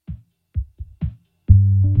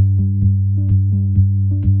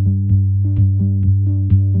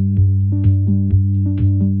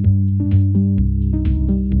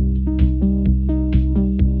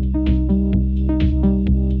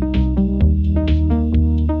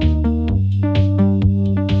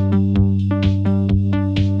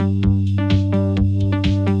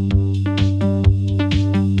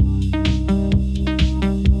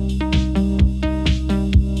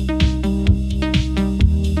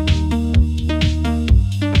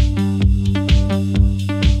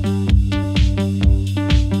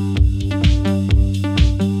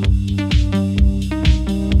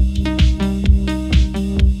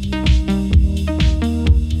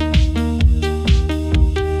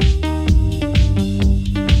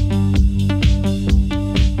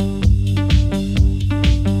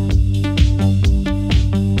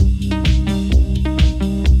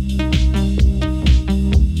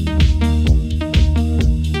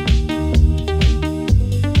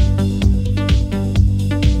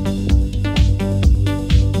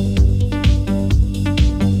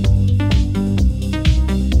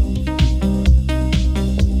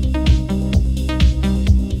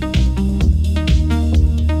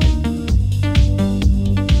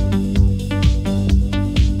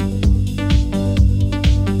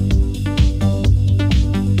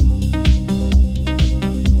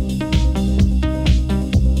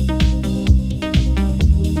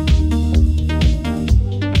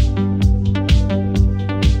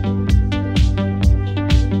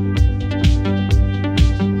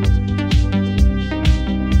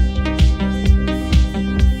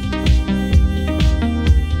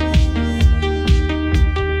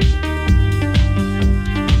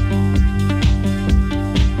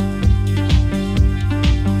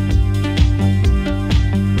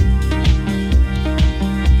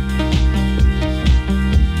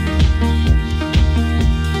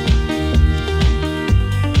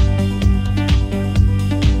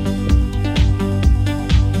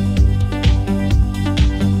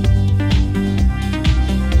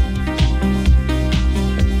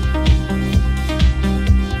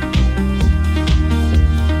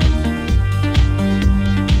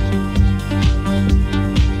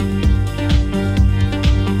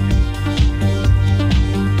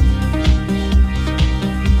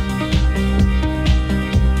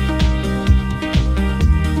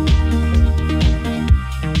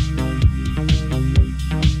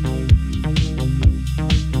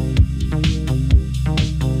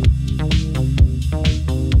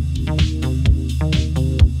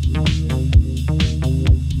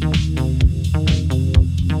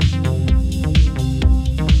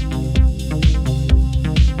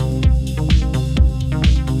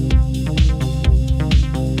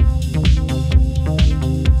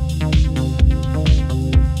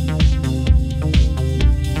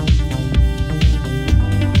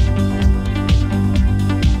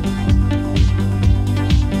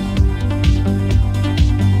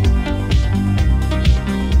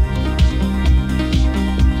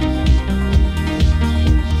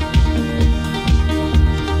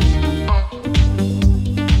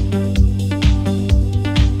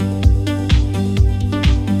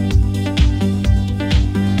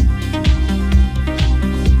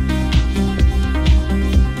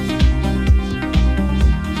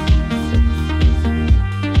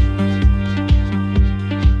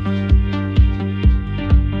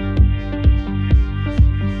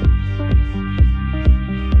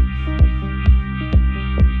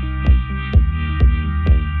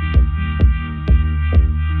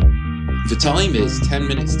The time is 10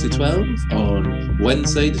 minutes to 12 on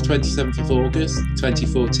Wednesday, the 27th of August,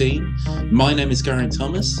 2014. My name is Geraint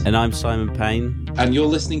Thomas. And I'm Simon Payne. And you're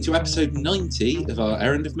listening to episode 90 of our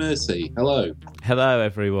Errand of Mercy. Hello. Hello,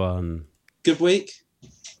 everyone. Good week?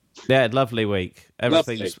 Yeah, lovely week.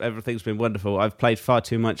 Everything's been wonderful. I've played far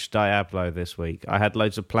too much Diablo this week. I had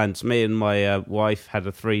loads of plans. Me and my wife had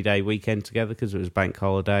a 3-day weekend together because it was bank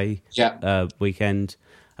holiday weekend.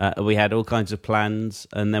 We had all kinds of plans,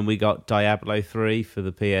 and then we got Diablo 3 for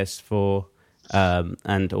the PS4,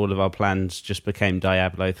 and all of our plans just became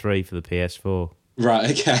Diablo 3 for the PS4. Right,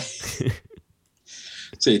 okay.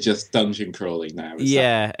 So you're just dungeon crawling now?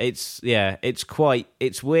 It's weird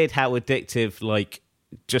how addictive, like,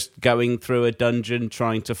 just going through a dungeon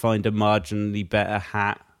trying to find a marginally better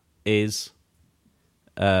hat is.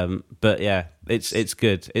 But yeah, it's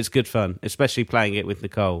good. It's good fun, especially playing it with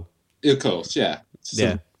Nicole. Of course, yeah.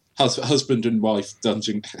 Husband and wife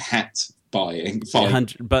dungeon hat buying.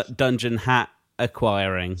 But dungeon hat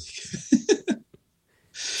acquiring.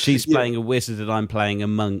 She's playing a wizard and I'm playing a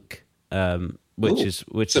monk, which is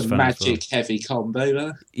a magic heavy combo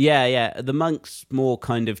there. Yeah. The monk's more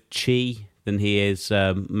kind of chi than he is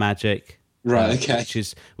magic. Right, okay.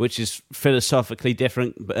 Which is philosophically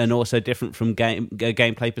different and also different from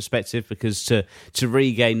gameplay perspective, because to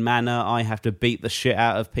regain mana, I have to beat the shit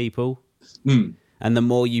out of people. Mm. And the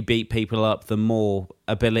more you beat people up, the more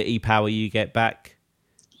ability power you get back.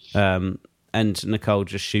 And Nicole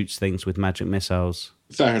just shoots things with magic missiles.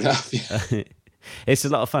 Fair enough, yeah. It's a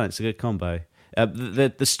lot of fun. It's a good combo.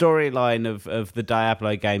 The storyline of the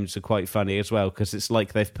Diablo games are quite funny as well, because it's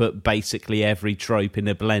like they've put basically every trope in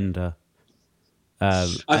a blender.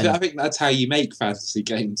 I think that's how you make fantasy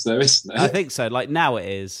games, though, isn't it? I think so. Like, now it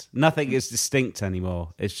is. Nothing is distinct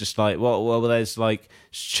anymore. It's just like, well, there's like,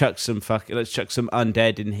 let's chuck some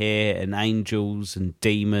undead in here, and angels and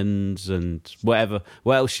demons and whatever.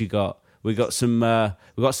 What else you got? We got some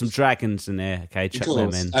dragons in here. Okay, chuck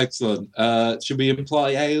them in. Excellent. Should we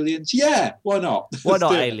imply aliens? Yeah, why not? Why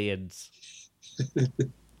not aliens?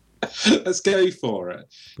 Let's go for it.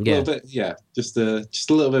 Yeah. A little bit, just a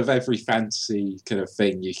little bit of every fantasy kind of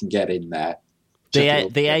thing you can get in there.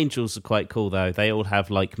 The angels are quite cool though. They all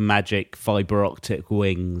have like magic fiber optic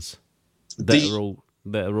wings that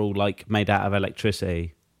are all like made out of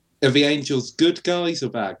electricity. Are the angels good guys or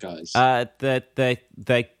bad guys?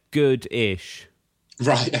 They're good-ish.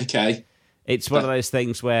 Right. Okay. It's one of those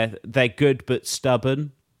things where they're good but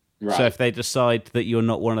stubborn. Right. So if they decide that you're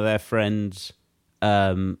not one of their friends,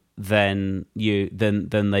 then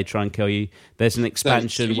they try and kill you. There's an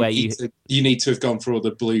expansion where you need to have gone for all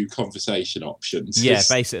the blue conversation options. Yeah,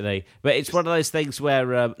 basically. But it's one of those things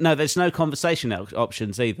where no, there's no conversation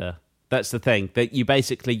options either. That's the thing, that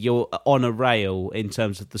you're on a rail in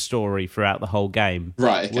terms of the story throughout the whole game.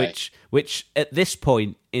 Right. Okay. Which at this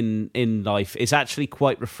point in life is actually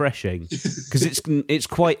quite refreshing, because it's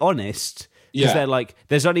quite honest. Because they're like,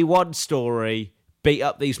 there's only one story. Beat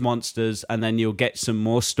up these monsters, and then you'll get some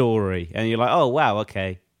more story. And you're like, oh, wow,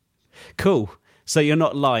 okay. Cool. So you're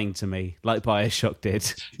not lying to me, like BioShock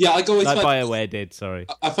did. Yeah, BioWare did, sorry.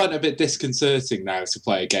 I find it a bit disconcerting now to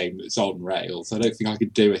play a game that's on rails. I don't think I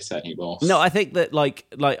could do it anymore. No, I think that,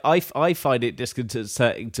 I find it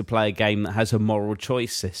disconcerting to play a game that has a moral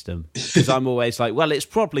choice system. Because I'm always like, well, it's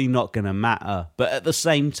probably not going to matter. But at the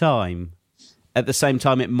same time,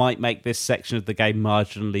 it might make this section of the game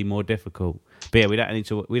marginally more difficult. But yeah, we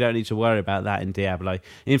don't need to worry about that in Diablo.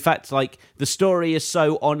 In fact, like, the story is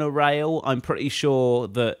so on a rail, I'm pretty sure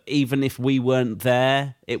that even if we weren't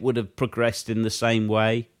there, it would have progressed in the same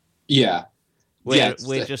way. Yeah.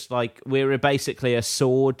 We're basically a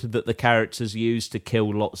sword that the characters use to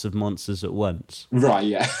kill lots of monsters at once. Right,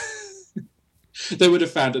 yeah. They would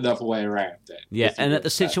have found another way around it. Yeah, and at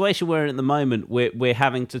the situation we're in at the moment, we're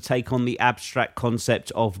having to take on the abstract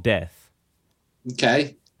concept of death.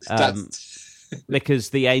 Okay.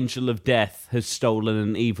 Because the Angel of Death has stolen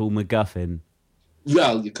an evil MacGuffin.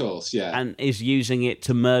 Well, of course, yeah. And is using it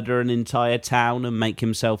to murder an entire town and make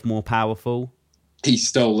himself more powerful. He's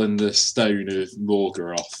stolen the Stone of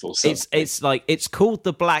Morgoroth or something. It's called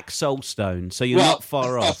the Black Soul Stone, so you're not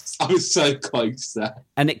far off. I was so close there.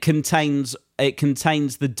 And it contains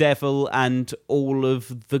the devil and all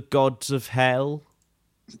of the gods of hell.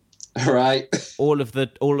 All right. All of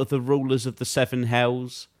the rulers of the seven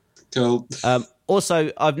hells. Cool.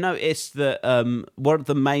 Also, I've noticed that one of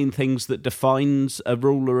the main things that defines a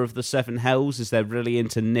ruler of the seven hells is they're really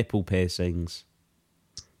into nipple piercings.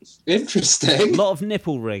 Interesting. A lot of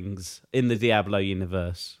nipple rings in the Diablo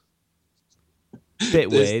universe. Bit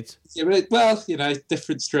weird. Yeah, well,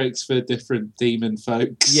 different strokes for different demon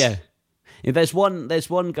folks. Yeah. There's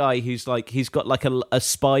one guy who's like he's got like a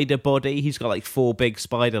spider body. He's got like 4 big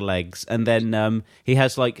spider legs, and then he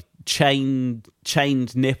has like chained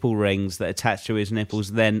nipple rings that attach to his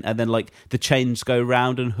nipples. And then like the chains go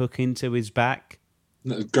round and hook into his back.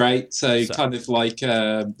 Great. So kind of like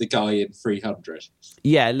the guy in 300.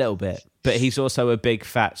 Yeah, a little bit. But he's also a big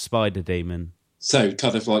fat spider demon. So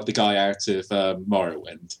kind of like the guy out of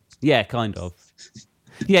Morrowind. Yeah, kind of.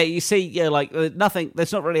 Yeah, you see, yeah, like nothing.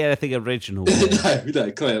 There's not really anything original.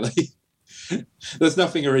 No, clearly. There's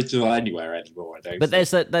nothing original anywhere anymore, I don't But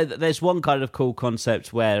think. there's one kind of cool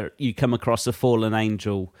concept where you come across a fallen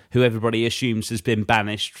angel who everybody assumes has been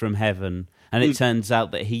banished from heaven, and it turns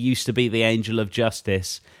out that he used to be the angel of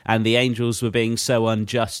justice, and the angels were being so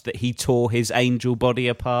unjust that he tore his angel body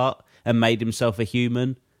apart and made himself a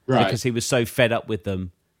human because he was so fed up with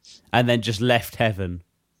them, and then just left heaven.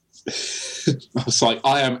 I was like,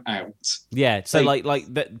 I am out. Yeah, so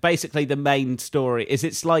basically the main story is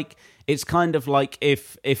it's kind of like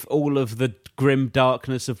if all of the grim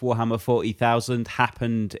darkness of Warhammer 40,000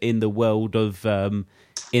 happened in the world of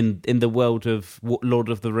in the world of Lord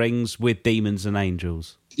of the Rings with demons and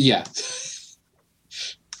angels. Yeah.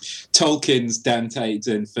 Tolkien's Dante's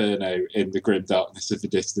Inferno in the grim darkness of the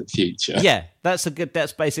distant future. Yeah, that's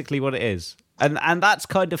basically what it is. And that's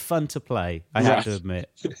kind of fun to play, I have to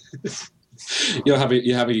admit. You're having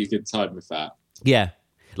a good time with that. Yeah.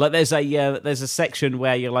 Like there's a section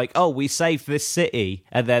where you're like, oh, we saved this city,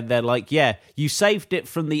 and then they're like, yeah, you saved it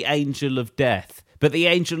from the Angel of Death, but the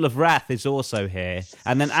Angel of Wrath is also here.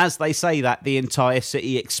 And then as they say that, the entire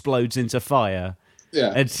city explodes into fire.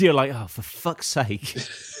 Yeah. And you're like, oh, for fuck's sake.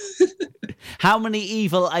 How many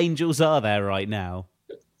evil angels are there right now?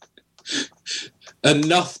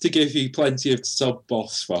 Enough to give you plenty of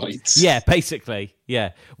sub-boss fights. Yeah, basically.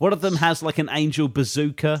 Yeah. One of them has like an angel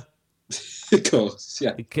bazooka. Of course,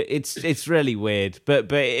 yeah. It's really weird,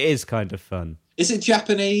 but it is kind of fun. Is it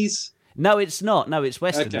Japanese? No, it's not. No, it's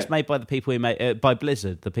Western. Okay. It's made by the people who made by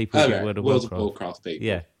Blizzard, the people who made World of Warcraft people.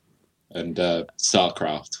 Yeah. And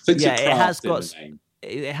StarCraft. I think yeah, it's it has in got. the name.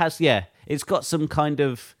 It has. Yeah, it's got some kind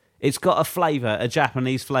of. It's got a flavour, a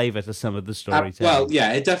Japanese flavour to some of the storytelling. Well,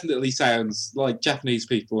 yeah, it definitely sounds like Japanese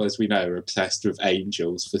people, as we know, are obsessed with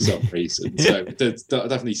angels for some reason. So it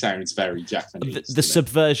definitely sounds very Japanese. The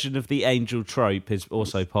subversion of the angel trope is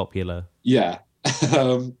also popular. Yeah.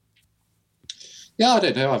 Yeah, I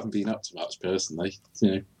don't know. I haven't been up to much personally.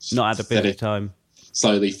 Not had a bit of time.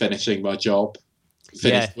 Slowly finishing my job.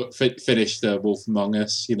 Finished Wolf Among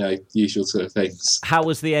Us, usual sort of things. How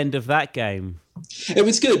was the end of that game? It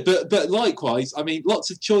was good, but likewise, I mean, lots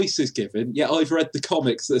of choices given. Yet I've read the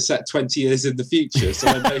comics that are set 20 years in the future, so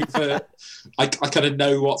I kind of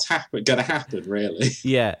know what's going to happen. Really,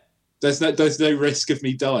 yeah. There's no risk of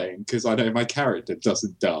me dying because I know my character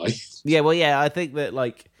doesn't die. Yeah, well, yeah. I think that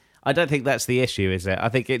I don't think that's the issue, is it? I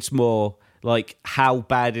think it's more like how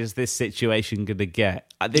bad is this situation going to get?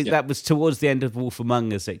 I think that was towards the end of Wolf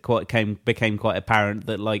Among Us. It became quite apparent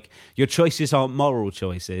that your choices aren't moral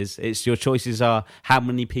choices. It's your choices are how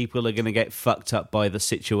many people are going to get fucked up by the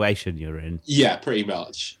situation you're in. Yeah, pretty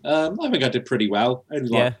much. I think I did pretty well.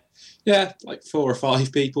 Only like 4 or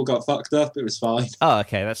 5 people got fucked up. It was fine. Oh,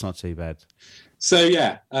 okay, that's not too bad. So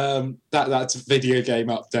yeah, that's a video game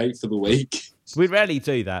update for the week. We rarely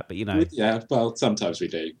do that, but Yeah, well, sometimes we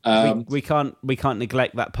do. We can't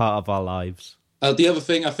neglect that part of our lives. The other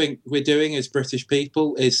thing I think we're doing as British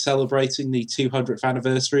people is celebrating the 200th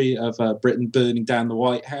anniversary of Britain burning down the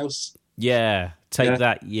White House. Yeah, take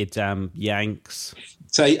that, you damn Yanks.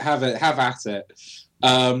 Have at it.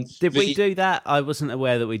 Did we do that? I wasn't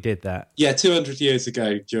aware that we did that. Yeah, 200 years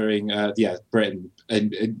ago during Britain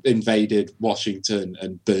invaded Washington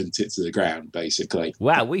and burnt it to the ground, basically.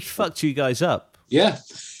 Wow, we fucked you guys up. Yeah.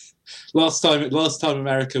 Last time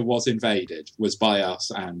America was invaded was by us,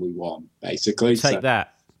 and we won, basically. Take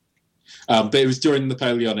that. But it was during the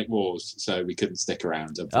Napoleonic Wars, so we couldn't stick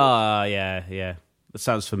around. Oh, yeah. That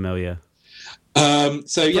sounds familiar.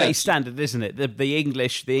 Pretty standard, isn't it? The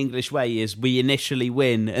English way is we initially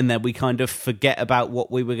win, and then we kind of forget about what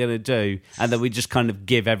we were going to do, and then we just kind of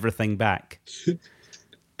give everything back.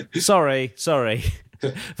 Sorry.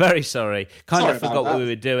 Very sorry. Sorry forgot what we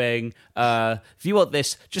were doing. If you want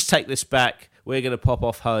this, just take this back. We're going to pop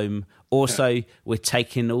off home. Also, we're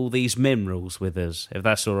taking all these minerals with us, if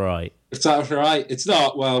that's all right. If that's all right. It's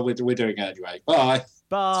not. Well, we're doing it anyway. Bye.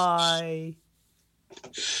 Bye.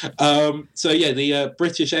 The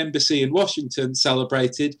British Embassy in Washington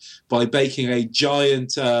celebrated by baking a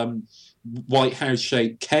giant White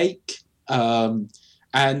House-shaped cake and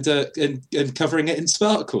covering it in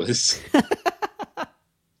sparklers.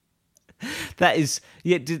 That is,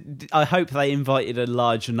 yeah. I hope they invited a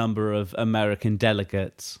large number of American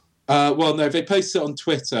delegates. Well, no, they posted it on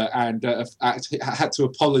Twitter and had to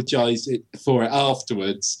apologise for it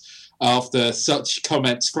afterwards, after such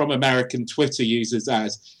comments from American Twitter users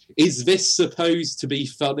as, "Is this supposed to be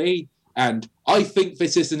funny?" And "I think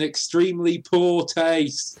this is an extremely poor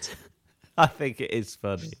taste." I think it is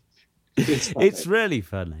funny. Funny. It's really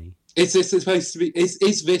funny. Is this supposed to be?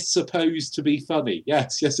 Is this supposed to be funny?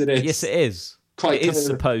 Yes, it is. Yes, it is. Quite it is clear.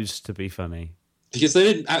 Supposed to be funny. Because they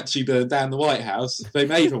didn't actually burn down the White House. They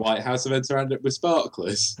made the White House and then surrounded it with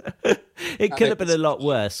sparklers. It could have been a lot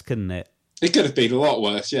worse, couldn't it? It could have been a lot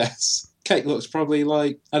worse, yes. Cake looks probably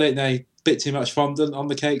like, I don't know, a bit too much fondant on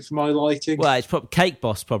the cake for my liking. Well, it's Cake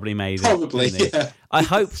Boss probably made it. Probably, yeah. I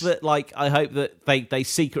hope that they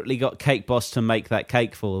secretly got Cake Boss to make that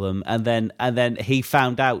cake for them, and then he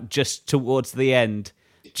found out just towards the end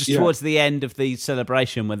of the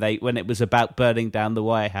celebration when it was about burning down the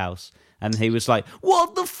White House. And he was like,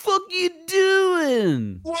 "What the fuck you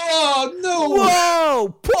doing? Whoa, no!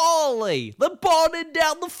 Whoa, Paulie! They're burning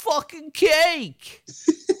down the fucking cake!"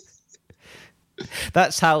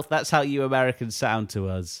 That's how you Americans sound to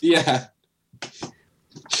us. Yeah.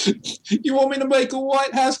 You want me to make a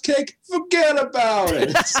White House cake? Forget about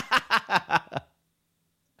it.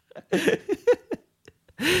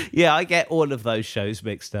 Yeah, I get all of those shows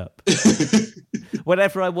mixed up.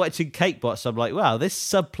 Whenever I'm watching Cake Boss, I'm like, wow, this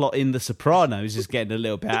subplot in The Sopranos is getting a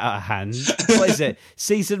little bit out of hand. What is it?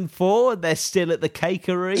 Season 4? They're still at the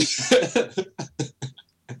cakery?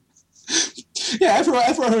 Yeah,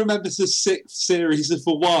 everyone remembers the 6th series of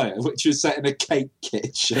The Wire, which was set in a cake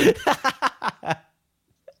kitchen.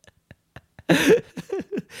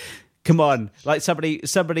 Come on, like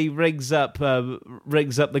somebody rings up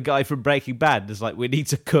the guy from Breaking Bad. It's like, we need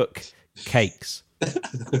to cook cakes.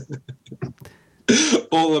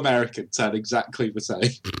 All Americans sound exactly the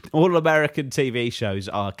same. All American TV shows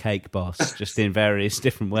are Cake Boss, just in various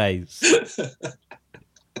different ways.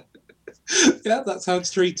 Yeah, that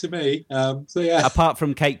sounds true to me. So yeah, apart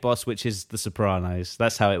from Cake Boss, which is The Sopranos,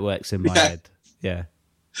 that's how it works in my head. Yeah.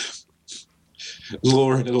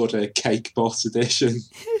 Law and Order Cake Boss edition.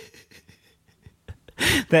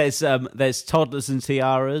 There's Toddlers and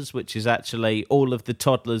Tiaras, which is actually all of the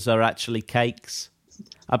toddlers are actually cakes.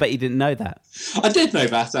 I bet you didn't know that. I did know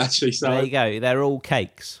that, actually. So there you go. They're all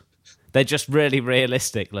cakes. They're just really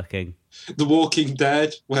realistic looking. The Walking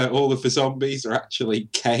Dead, where all of the zombies are actually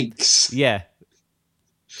cakes. Yeah.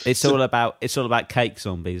 It's all about cake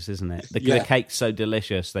zombies, isn't it? The cake's so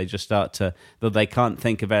delicious, they just they can't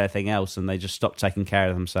think of anything else, and they just stop taking care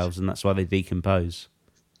of themselves, and that's why they decompose.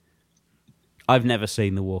 I've never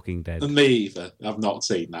seen The Walking Dead. Me either. I've not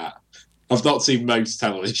seen that. I've not seen most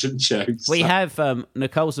television shows. We have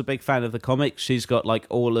Nicole's a big fan of the comics. She's got like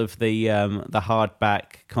all of the hardback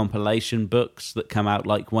compilation books that come out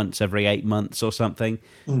like once every 8 months or something.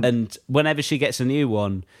 And whenever she gets a new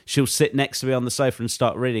one, she'll sit next to me on the sofa and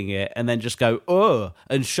start reading it, and then just go, "Oh,"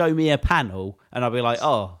 and show me a panel, and I'll be like,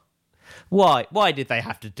 "Oh, why? Why did they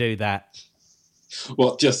have to do that?"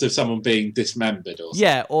 What, just of someone being dismembered or something?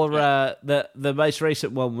 Yeah, or the most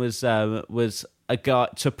recent one was a guy,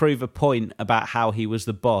 to prove a point about how he was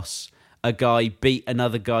the boss. A guy beat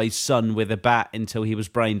another guy's son with a bat until he was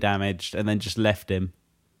brain damaged, and then just left him.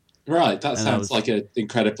 Right, that sounds like an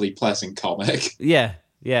incredibly pleasant comic. Yeah.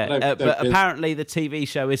 But apparently the TV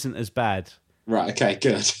show isn't as bad. Right, okay,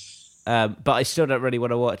 good. But I still don't really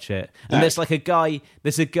want to watch it. And there's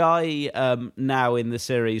a guy now in the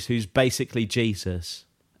series who's basically Jesus.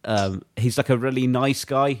 He's like a really nice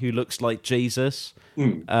guy who looks like Jesus.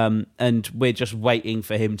 And we're just waiting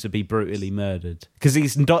for him to be brutally murdered because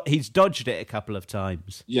he's dodged it a couple of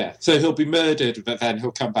times. Yeah, so he'll be murdered, but then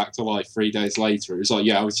he'll come back to life 3 days later. It's like,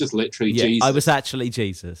 I was just literally Jesus. I was actually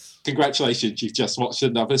Jesus. Congratulations, you've just watched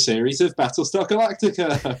another series of Battlestar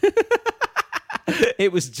Galactica.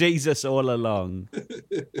 It was Jesus all along.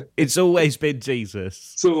 It's always been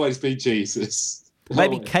Jesus. It's always been Jesus.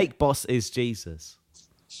 Maybe Cake Boss is Jesus.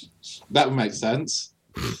 That would make sense.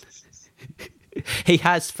 He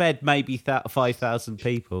has fed maybe 5,000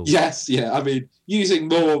 people. Yes, yeah. I mean, using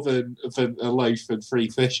more than a loaf and 3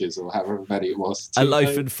 fishes, or however many it was. A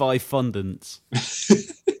loaf and 5 fondants.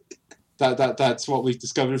 That's what we've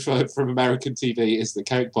discovered from American TV, is that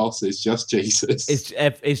Cake Boss is just Jesus.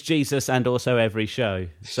 It's Jesus and also every show.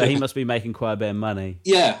 So he must be making quite a bit of money.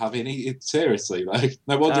 Yeah, I mean, seriously, though.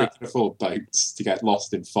 No wonder he can afford boats to get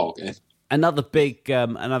lost in fog in. Another big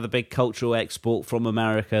cultural export from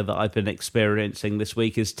America that I've been experiencing this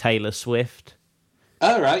week is Taylor Swift.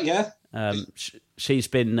 Oh, right, yeah. She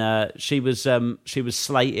was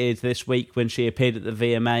slated this week when she appeared at the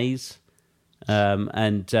VMAs.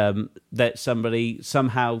 That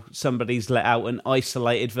somebody's let out an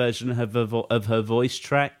isolated version of her voice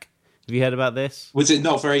track. Have you heard about this? Was it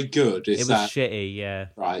not very good? It was shitty, yeah.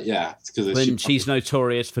 Right, yeah. She's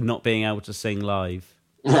notorious for not being able to sing live.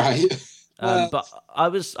 Right. But I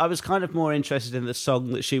was kind of more interested in the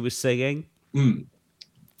song that she was singing,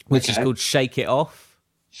 which is called "Shake It Off."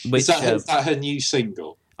 Which, is that her new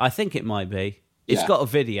single? I think it might be. It's got a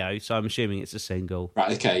video, so I'm assuming it's a single.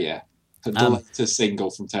 Right. Okay. Yeah. The latest single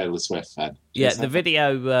from Taylor Swift. Then. Yeah, the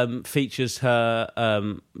video features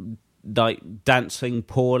her like dancing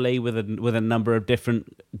poorly with a number of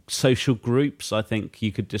different social groups. I think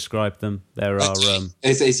you could describe them. There are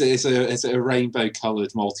is it a rainbow-coloured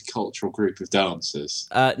multicultural group of dancers?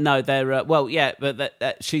 No, they're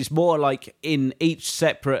but she's more like in each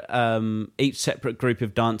separate group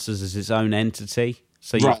of dancers as its own entity.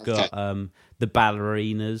 So you've got the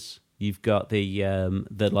ballerinas, you've got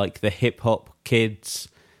the hip hop kids.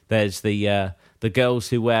 There's the girls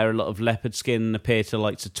who wear a lot of leopard skin and appear to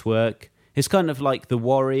like to twerk. It's kind of like The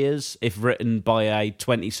Warriors, if written by a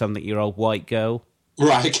 20-something-year-old white girl.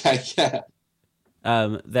 Right, okay, yeah.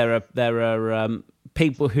 There are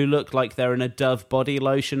people who look like they're in a Dove body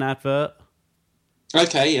lotion advert.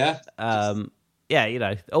 Okay, yeah. All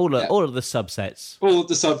of the subsets. All of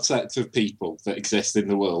the subsets of people that exist in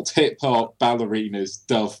the world. Hip-hop, ballerinas,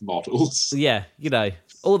 Dove models. Yeah,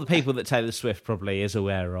 all the people that Taylor Swift probably is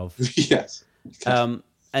aware of. Yes.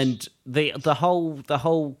 And the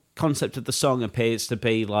whole concept of the song appears to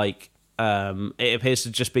be like it appears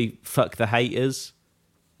to just be "fuck the haters."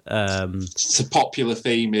 It's a popular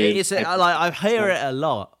theme. I hear it a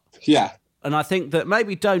lot. Yeah, and I think that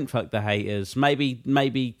maybe don't fuck the haters.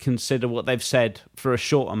 Maybe consider what they've said for a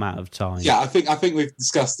short amount of time. Yeah, I think we've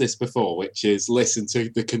discussed this before, which is listen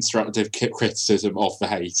to the constructive criticism of the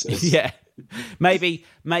haters. Yeah, maybe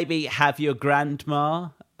have your grandma.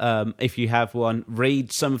 If you have one,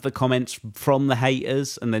 read some of the comments from the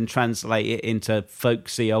haters and then translate it into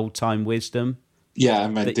folksy old-time wisdom. Yeah,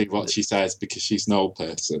 and then do what she says because she's an old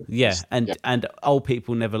person. Yeah, and old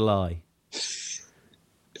people never lie,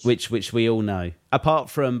 which we all know. Apart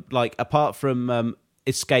from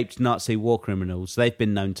escaped Nazi war criminals, they've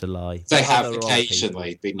been known to lie. They have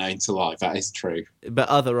occasionally been known to lie. That is true. But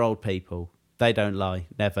other old people, they don't lie.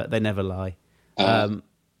 They never lie.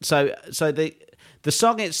 So the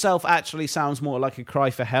song itself actually sounds more like a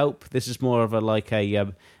cry for help. This is more of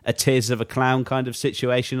a tears of a clown kind of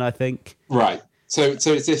situation, I think. Right. So it's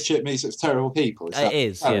this shit music of terrible people. It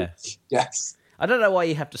is, yeah. Yes. I don't know why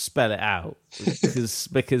you have to spell it out because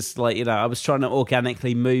I was trying to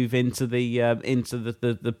organically move into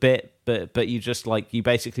the bit, but you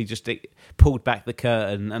basically just pulled back the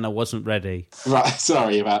curtain and I wasn't ready. Right.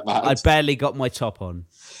 Sorry about that. I barely got my top on.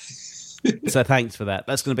 So thanks for that.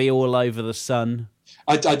 That's going to be all over the sun.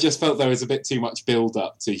 I just felt there was a bit too much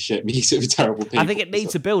build-up to shit music with terrible people. I think it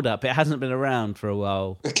needs a build-up. It hasn't been around for a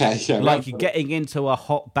while. Okay, yeah. Like you're getting into a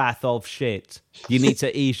hot bath of shit. You need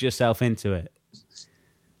to ease yourself into it.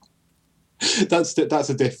 That's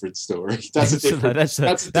a different story. That's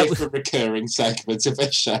a different recurring segment of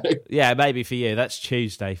this show. Yeah, maybe for you. That's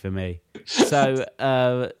Tuesday for me. So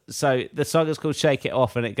the song is called "Shake It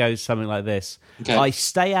Off" and it goes something like this: okay. I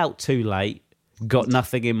stay out too late, got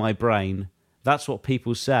nothing in my brain. That's what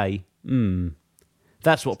people say.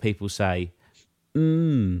 That's what people say.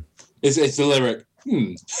 It's the lyric.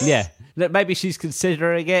 Yeah, maybe she's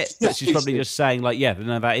considering it, but she's probably just saying like, yeah,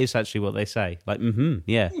 no, that is actually what they say. Like,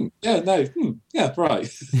 yeah. Yeah, no, yeah, right.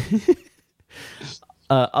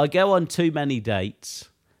 I go on too many dates,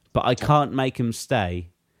 but I can't make them stay.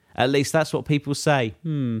 At least that's what people say.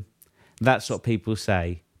 That's what people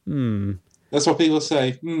say. That's what people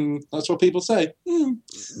say. That's what people say.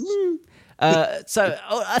 So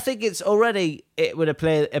I think it would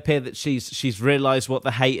appear that she's realised what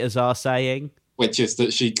the haters are saying. Which is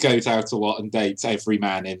that she goes out a lot and dates every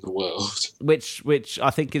man in the world. Which I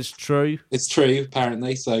think is true. It's true,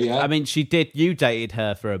 apparently, so yeah. I mean, you dated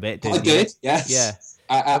her for a bit, didn't you? I did, yes. Yeah.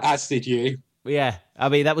 As did you. Yeah. I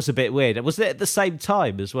mean, that was a bit weird. Was it at the same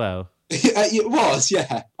time as well? It was,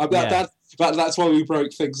 yeah. That's why we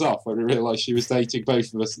broke things off when we realised she was dating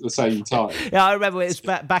both of us at the same time. Yeah, I remember it was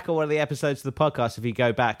back on one of the episodes of the podcast. If you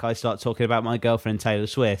go back, I start talking about my girlfriend Taylor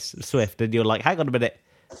Swift, and you're like, hang on a minute,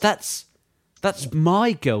 that's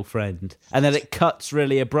my girlfriend. And then it cuts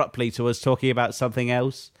really abruptly to us talking about something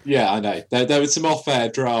else. Yeah, I know. There was some off-air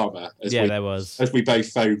drama. There was. As we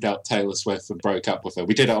both phoned up Taylor Swift and broke up with her.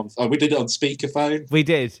 We did it on speakerphone. We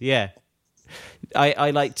did, yeah.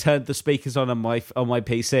 I turned the speakers on my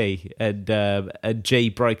PC and G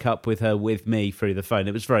broke up with her with me through the phone.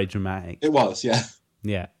 It was very dramatic. It was, yeah.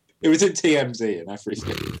 Yeah. It was in TMZ and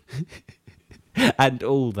everything. And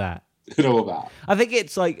all that. And all that. I think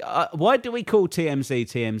it's like, why do we call TMZ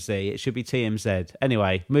TMZ? It should be TMZ.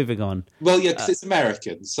 Anyway, moving on. Well, yeah, because it's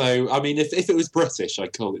American. So, I mean, if it was British,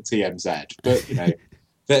 I'd call it TMZ. But, you know,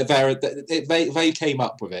 they came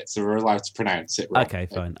up with it, so we're allowed to pronounce it right. Okay,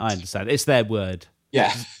 fine. I understand. It's their word.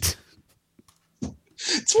 Yeah.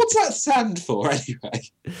 So what's that stand for, anyway?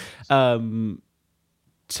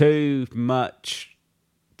 Too much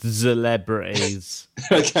celebrities.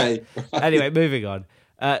 Okay. Right. Anyway, moving on.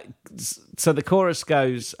 So the chorus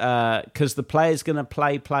goes, because the player's going to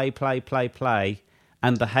play,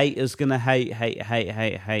 and the hater's going to hate.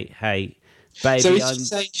 Baby, so is she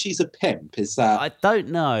saying she's a pimp? Is that... I don't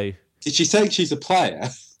know. Did she say she's a player?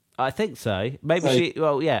 I think so. Maybe So-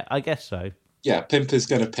 well, yeah, I guess so. Yeah, pimp is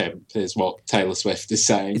going to pimp, is what Taylor Swift is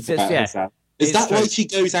saying. It's just, yeah. Is It's that why true. she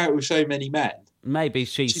goes out with so many men? Maybe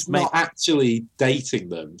She's not actually dating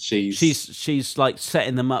them. she's like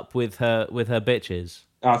setting them up with her bitches.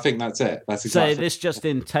 I think that's it. That's So exactly. this just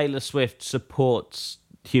in, Taylor Swift supports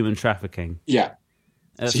human trafficking. Yeah,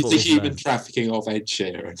 That's she's what the we're human saying. trafficking of Ed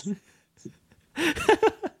Sheeran.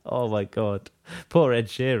 Oh my god, poor Ed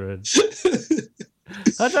Sheeran.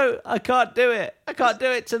 I can't do it. I can't do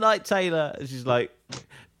it tonight, Taylor. And she's like,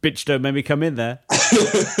 bitch, don't make me come in there.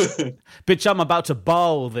 Bitch, I'm about to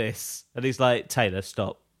bowl this. And he's like, Taylor,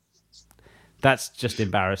 stop. That's just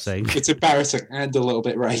embarrassing. It's embarrassing and a little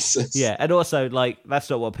bit racist. Yeah, and also, like, that's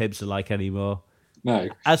not what pimps are like anymore. No.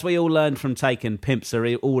 As we all learned from Taken, pimps are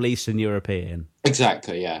all Eastern European.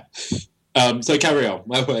 Exactly. Yeah. So carry on.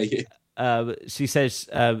 Where were you? She says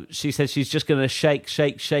she's just going to shake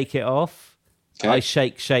it off. Okay. I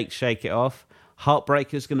shake it off.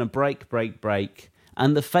 Heartbreaker's going to break.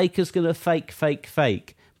 And the faker's going to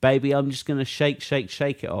fake. Baby, I'm just going to shake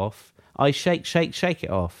it off. I shake it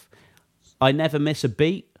off. I never miss a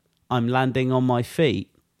beat. I'm landing on my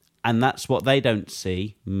feet. And that's what they don't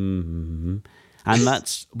see. Mm-hmm. And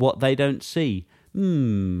that's what they don't see.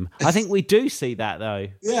 I think we do see that, though.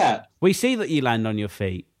 Yeah. We see that you land on your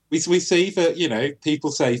feet. We see that, you know,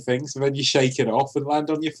 people say things and then you shake it off and land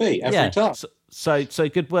on your feet every time. So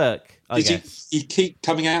good work, I guess. You keep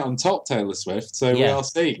coming out on top, Taylor Swift, so we are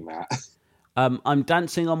seeing that. I'm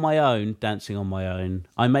dancing on my own.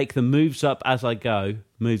 I make the moves up as I go.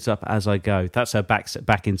 That's her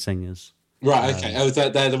backing singers. Right, okay.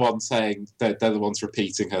 They're the ones saying, they're the ones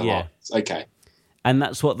repeating her lines. Okay. And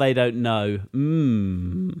that's what they don't know.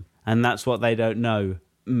 And that's what they don't know.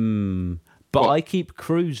 But I keep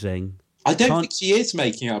cruising. I don't think she is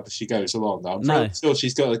making up as she goes along, though. I'm pretty sure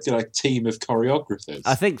she's got a team of choreographers.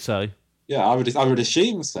 I think so. Yeah, I would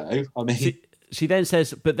assume so. I mean... She then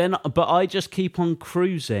says, but I just keep on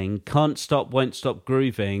cruising, can't stop, won't stop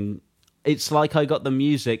grooving. It's like I got the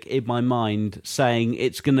music in my mind saying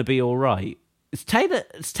it's going to be all right. Is Taylor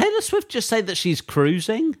Swift just say that she's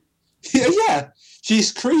cruising? Yeah,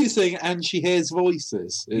 she's cruising and she hears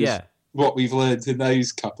voices. Is what we've learned in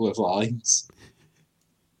those couple of lines.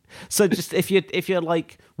 So just if you're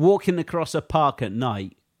like walking across a park at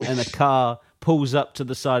night and a car pulls up to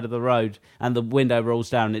the side of the road and the window rolls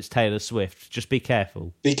down and it's Taylor Swift, just be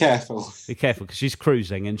careful. Be careful. Be careful, because she's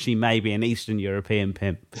cruising and she may be an Eastern European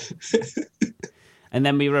pimp. And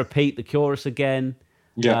then we repeat the chorus again.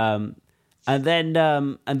 Yeah. And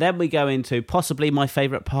then we go into possibly my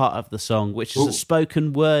favourite part of the song, which is a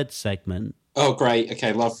spoken word segment. Oh, great.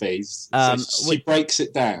 Okay, love these. So she breaks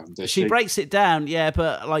it down, does she? She breaks it down, yeah,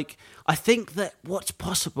 but like I think that what's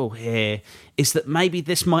possible here is that maybe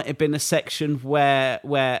this might have been a section where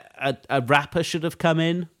a rapper should have come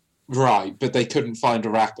in. Right, but they couldn't find a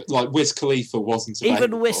rapper. Like, Wiz Khalifa wasn't available.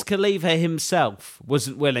 Even Wiz Khalifa himself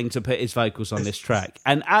wasn't willing to put his vocals on this track.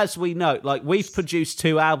 And as we know, like, we've produced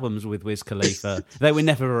 2 albums with Wiz Khalifa. They were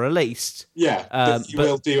never released. Yeah, but you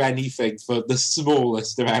will do anything for the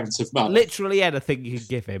smallest amount of money. Literally anything you can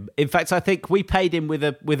give him. In fact, I think we paid him with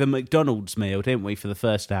a McDonald's meal, didn't we, for the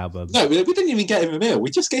first album? No, we didn't even get him a meal. We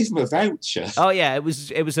just gave him a voucher. Oh, yeah, it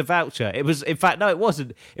was a voucher. It was, in fact, no, it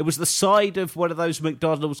wasn't. It was the side of one of those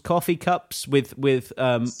McDonald's coffee cups with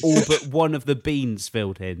all but one of the beans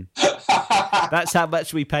filled in. That's how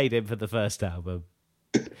much we paid him for the first album.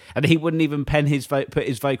 And he wouldn't even put his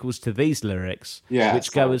vocals to these lyrics,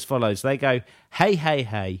 which go as follows. They go, hey, hey,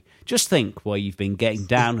 hey, just think while you've been getting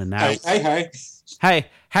down and out. Hey, hey, hey.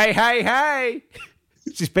 Hey, hey, hey.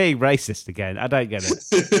 She's being racist again. I don't get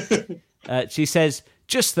it. She says,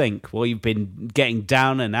 just think while you've been getting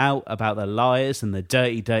down and out about the liars and the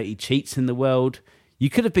dirty, dirty cheats in the world. You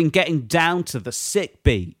could have been getting down to the sick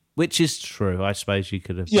beat, which is true. I suppose you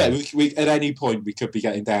could have. Yeah, we at any point we could be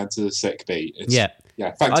getting down to the sick beat. Yeah.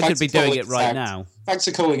 Yeah. I could be doing it us right out. now. Thanks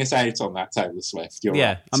for calling us out on that, Taylor Swift. You're Yeah,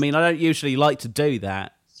 right. I mean, I don't usually like to do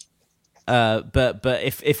that, but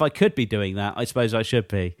if I could be doing that, I suppose I should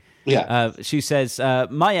be. Yeah. She says,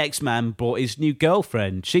 my ex-man brought his new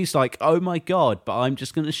girlfriend. She's like, oh my God, but I'm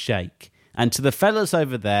just going to shake. And to the fellas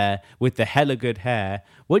over there with the hella good hair,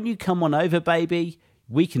 won't you come on over, baby?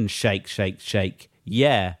 We can shake, shake, shake.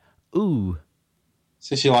 Yeah. Ooh.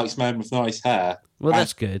 So she likes men with nice hair. Well,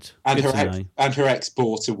 that's good. And Good to know. and her ex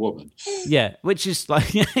bought a woman. Yeah, which is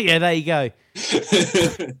like, yeah, there you go.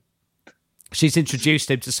 She's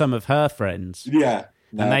introduced him to some of her friends. Yeah.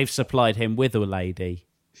 No. And they've supplied him with a lady.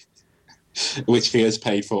 Which he has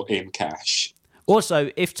paid for in cash.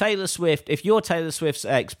 Also, if you're Taylor Swift's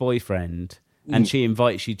ex-boyfriend and she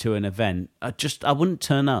invites you to an event, I wouldn't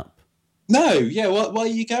turn up. No, yeah, why are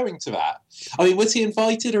you going to that? I mean, was he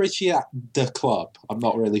invited or is she at the club? I'm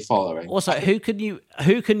not really following. Also, who can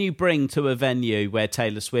you bring to a venue where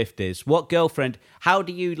Taylor Swift is? What girlfriend? How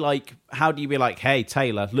do you be like, hey,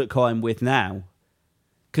 Taylor, look who I'm with now?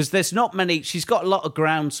 Because there's not many. She's got a lot of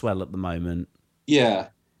groundswell at the moment. Yeah.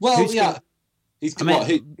 Well, Who's he's going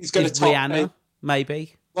to top Rihanna,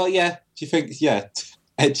 maybe. Well, yeah. Do you think,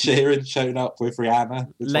 Ed Sheeran showing up with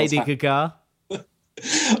Rihanna? Lady Gaga?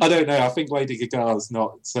 I don't know. I think Lady Gaga's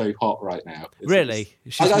not so hot right now. Really?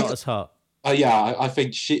 She's not as hot? I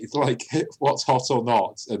think she's like, what's hot or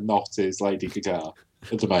not, and not is Lady Gaga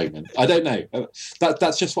at the moment. I don't know.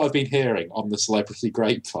 That's just what I've been hearing on the celebrity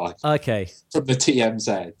grapevine. Okay. From the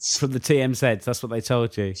TMZs. From the TMZs, that's what they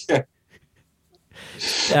told you. Yeah.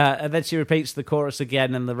 And then she repeats the chorus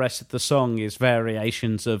again, and the rest of the song is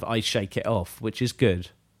variations of "I Shake It Off," which is good.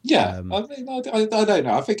 Yeah, I mean, I don't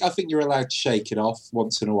know. I think you're allowed to shake it off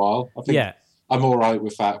once in a while. I think I'm all right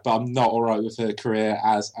with that, but I'm not all right with her career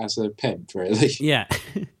as a pimp, really. Yeah.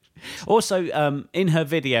 Also, in her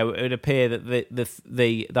video, it would appear that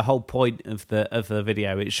the whole point of the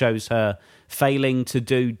video, it shows her failing to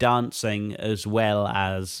do dancing as well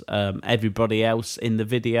as everybody else in the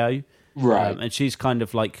video. Right. And she's kind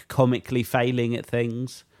of like comically failing at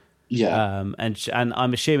things. Yeah. And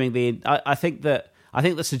I'm assuming I think the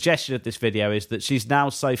suggestion of this video is that she's now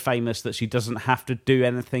so famous that she doesn't have to do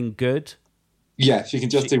anything good. Yeah, she can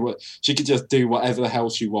just do whatever the hell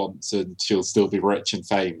she wants, and she'll still be rich and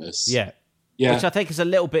famous. Yeah. Yeah. Which I think is a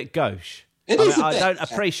little bit gauche. I don't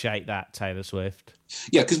appreciate that, Taylor Swift.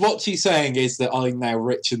 Yeah, because what she's saying is that I'm now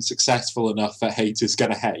rich and successful enough that haters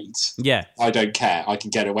going to hate. Yeah. I don't care. I can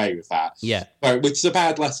get away with that. Yeah. Which is a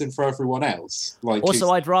bad lesson for everyone else. Like, also,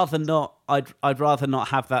 I'd rather not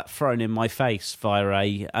have that thrown in my face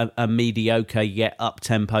via a mediocre yet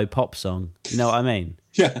up-tempo pop song. You know what I mean?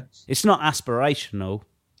 Yeah. It's not aspirational.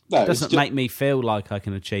 No, it doesn't make me feel like I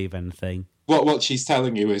can achieve anything. What she's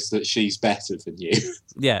telling you is that she's better than you.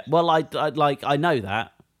 Yeah. Well, I know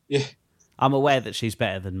that. Yeah. I'm aware that she's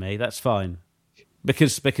better than me. That's fine.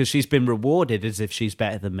 Because she's been rewarded as if she's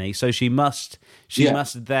better than me, so she must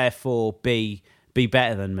therefore be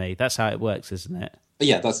better than me. That's how it works, isn't it?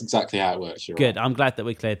 Yeah, that's exactly how it works. You're Good. Right. I'm glad that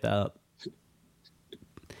we cleared that up.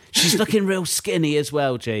 She's looking real skinny as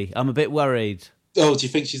well, G. I'm a bit worried. Oh, do you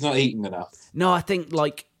think she's not eating enough? No, I think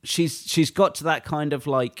like she's got to that kind of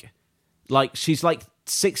like she's like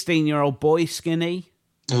 16-year-old boy skinny.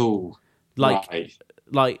 Oh, right.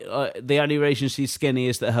 The only reason she's skinny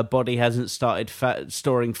is that her body hasn't started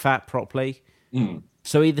storing fat properly. Mm.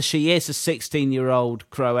 So either she is a 16-year-old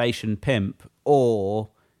Croatian pimp, or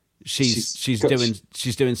she's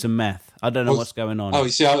doing some meth. I don't know what's going on. Oh,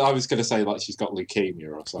 see, I was going to say like she's got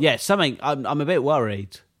leukemia or something. Yeah, something. I'm a bit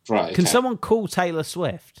worried. Right. Can someone call Taylor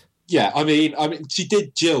Swift? Yeah, I mean, she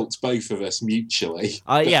did jilt both of us mutually.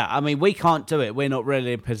 Yeah, I mean, we can't do it. We're not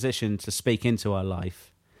really in a position to speak into her life.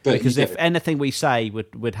 Because if anything we say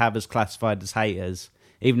would have us classified as haters,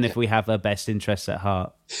 even if we have her best interests at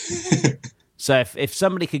heart. So if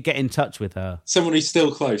somebody could get in touch with her. Someone who's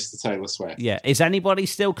still close to Taylor Swift. Yeah. Is anybody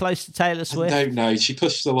still close to Taylor Swift? I don't know. She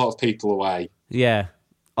pushed a lot of people away. Yeah.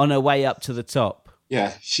 On her way up to the top.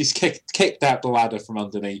 Yeah. She's kicked out the ladder from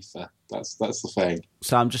underneath her. That's the thing.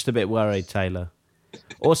 So I'm just a bit worried, Taylor.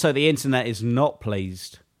 Also, the internet is not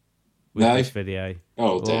pleased with this video.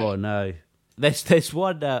 Oh, dear. Oh, no. There's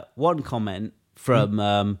one comment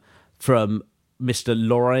from Mr.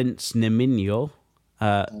 Lawrence Nemino.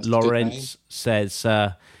 Lawrence says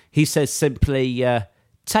he says simply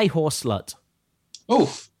 "Tay horse slut."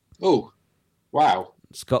 Oh, wow!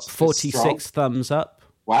 It's got 46 thumbs up.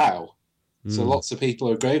 Wow! So lots of people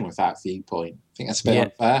are agreeing with that viewpoint. I think that's a bit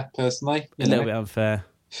unfair, personally. A little bit unfair.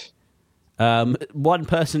 One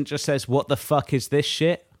person just says, "What the fuck is this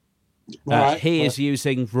shit?" He is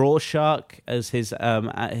using Rorschach as his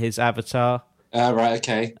avatar. Right,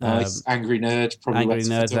 okay. Nice. Angry Nerd. Probably Angry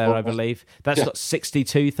Nerd there, I believe. That's got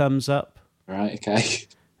 62 thumbs up. Right, okay.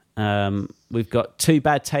 We've got Too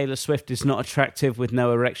Bad Taylor Swift is not attractive with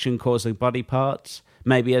no erection causing body parts.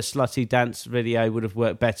 Maybe a slutty dance video would have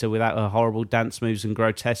worked better without her horrible dance moves and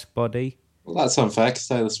grotesque body. Well, that's unfair because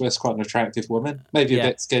Taylor Swift's quite an attractive woman. Maybe a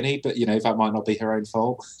bit skinny, but, that might not be her own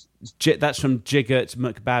fault. That's from Jiggert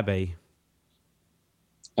McBabby.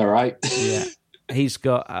 All right. Yeah. He's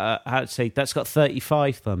got, that's got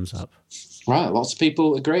 35 thumbs up. Right, lots of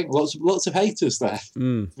people agreeing. Lots of haters there,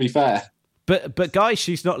 to be fair. But guys,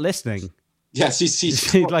 she's not listening. Yeah, she's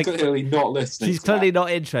clearly not listening. She's clearly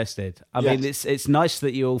not interested. I mean, it's nice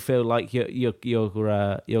that you all feel like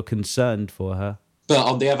you're concerned for her. But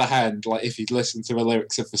on the other hand, like if you'd listened to the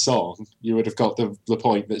lyrics of the song, you would have got the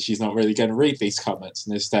point that she's not really going to read these comments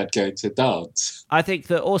and instead going to dance. I think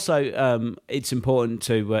that also it's important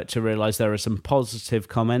to realise there are some positive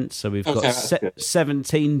comments. So we've got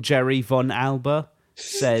 17 Jerry Von Alba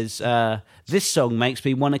says, this song makes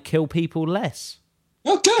me want to kill people less.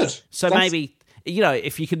 Oh, good. So maybe,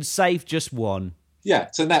 if you can save just one. Yeah,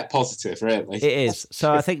 it's a net positive, really. It is.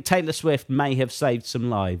 So I think Taylor Swift may have saved some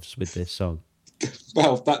lives with this song.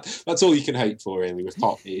 Well, that's all you can hope for, really, with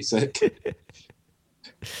pop music.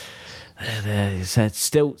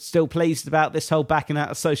 Still pleased about this whole backing out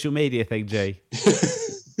of social media thing, G.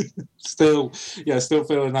 Still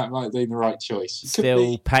feeling that might be the right choice.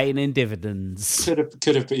 Still paying in dividends.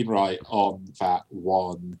 Could have been right on that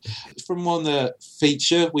one. From one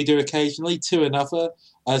feature we do occasionally to another,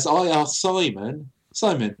 as I asked Simon,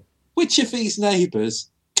 which of these neighbours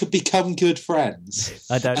could become good friends?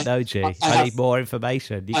 I don't know, G. I need more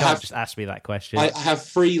information. You can't just ask me that question. I have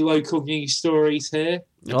 3 local news stories here.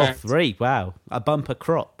 3. Wow. A bumper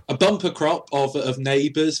crop of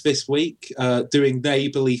neighbours this week doing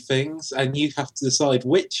neighbourly things, and you have to decide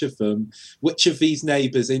which of these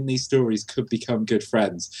neighbours in these stories could become good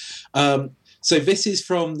friends. So this is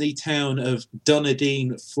from the town of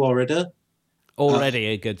Dunedin, Florida. Already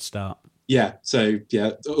a good start.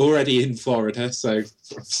 Already in Florida. So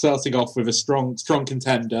starting off with a strong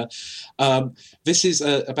contender. This is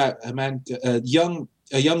about a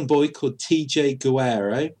young boy called TJ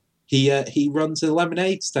Guerrero. He runs a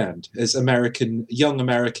lemonade stand, as young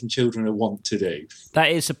American children are wont to do.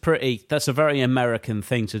 That's a very American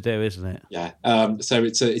thing to do, isn't it? Yeah. So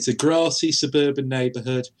it's a grassy suburban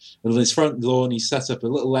neighbourhood. On his front lawn, he set up a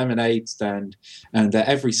little lemonade stand, and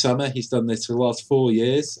every summer he's done this for the last 4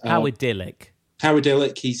 years. How idyllic! How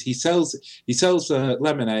idyllic! He sells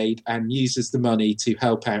lemonade and uses the money to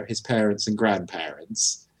help out his parents and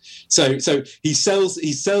grandparents. So he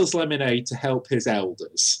sells lemonade to help his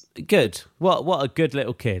elders. Good. What a good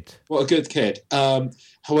little kid. What a good kid.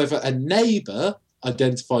 However, a neighbour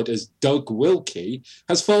identified as Doug Wilkie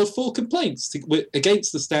has filed 4 complaints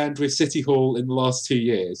against the stand with City Hall in the last 2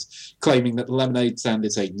 years, claiming that the lemonade stand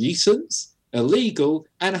is a nuisance, illegal,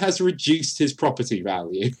 and has reduced his property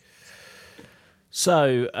value.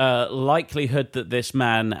 So, likelihood that this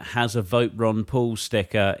man has a Vote Ron Paul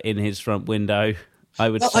sticker in his front window, I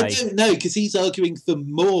would say. I don't know, because he's arguing for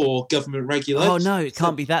more government regulation. Oh, no, it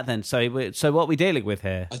can't be that then. So what are we dealing with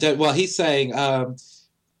here? He's saying,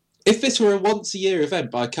 if this were a once-a-year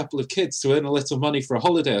event by a couple of kids to earn a little money for a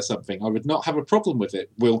holiday or something, I would not have a problem with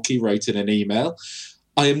it, Wilkie wrote in an email.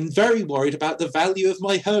 I am very worried about the value of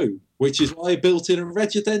my home, which is why I built in a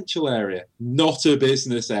residential area, not a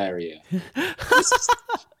business area.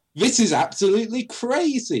 This is absolutely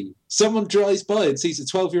crazy. Someone drives by and sees a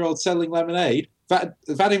 12-year-old selling lemonade.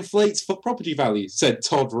 That inflates for property value, said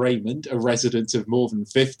Todd Raymond, a resident of more than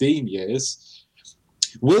 15 years.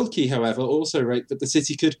 Wilkie, however, also wrote that the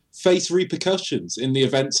city could face repercussions in the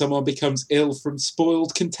event someone becomes ill from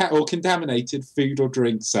spoiled or contaminated food or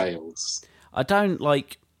drink sales. I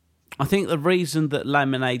think the reason that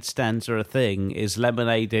lemonade stands are a thing is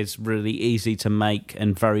lemonade is really easy to make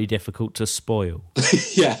and very difficult to spoil.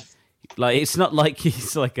 Yeah. It's not like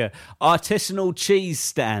it's like a artisanal cheese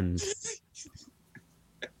stand.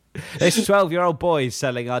 This 12-year-old boy is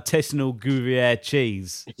selling artisanal Gruyere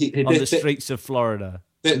cheese on the streets of Florida.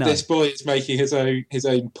 This boy is making his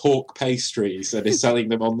own pork pastries and is selling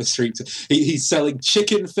them on the streets. He's selling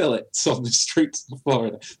chicken fillets on the streets of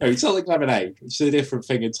Florida. No, he's selling lemonade, which is a different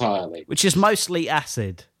thing entirely. Which is mostly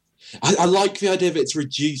acid. I like the idea of it's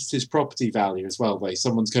reduced his property value as well, though.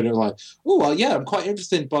 Someone's going to I'm quite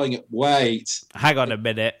interested in buying it. Wait. Hang on a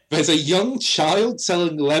minute. There's a young child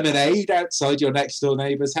selling lemonade outside your next-door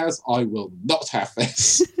neighbour's house? I will not have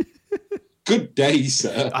this. Good day,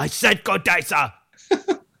 sir. I said good day, sir.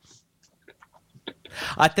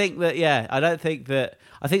 I think that, I don't think that...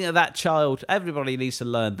 I think that child, everybody needs to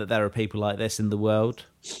learn that there are people like this in the world.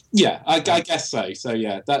 Yeah, I guess so. So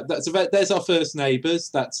yeah, there's our first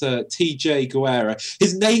neighbours. That's TJ Guerra.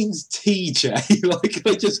 His name's TJ.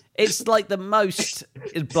 It's like the most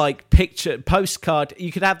like picture postcard.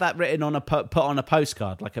 You could have that written on put on a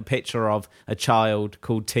postcard, like a picture of a child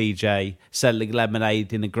called TJ selling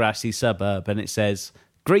lemonade in a grassy suburb, and it says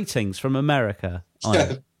 "Greetings from America" on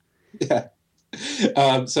it. Yeah.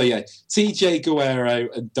 So yeah, TJ Guerrero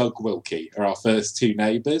and Doug Wilkie are our first two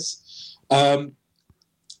neighbours.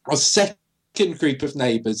 Our second group of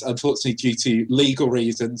neighbours, unfortunately, due to legal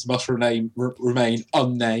reasons, must remain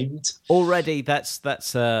unnamed. Already, that's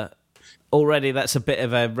a bit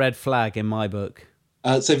of a red flag in my book.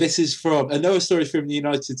 So this is from another story from the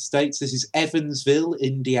United States. This is Evansville,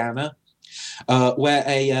 Indiana,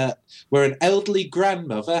 where an elderly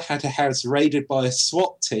grandmother had her house raided by a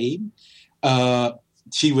SWAT team.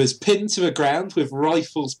 She was pinned to the ground with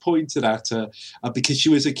rifles pointed at her because she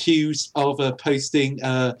was accused of posting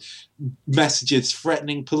messages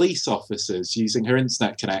threatening police officers using her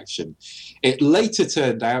internet connection. It later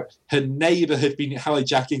turned out her neighbour had been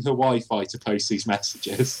hijacking her Wi-Fi to post these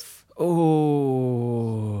messages.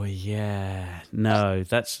 Oh, yeah. No,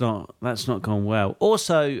 that's not gone well.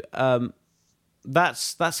 Also,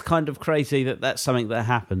 that's kind of crazy that's something that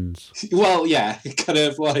happens. Well, yeah, kind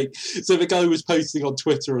of like, so the guy was posting on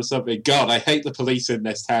Twitter or something, God, I hate the police in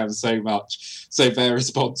this town so much. So their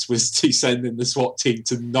response was to send in the SWAT team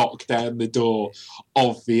to knock down the door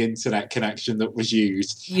of the internet connection that was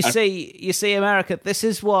used. You see, America, this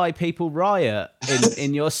is why people riot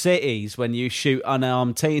in your cities when you shoot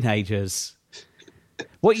unarmed teenagers.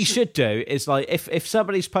 What you should do is, like, if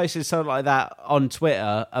somebody's posted something like that on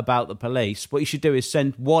Twitter about the police, what you should do is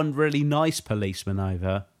send one really nice policeman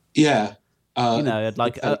over. Yeah.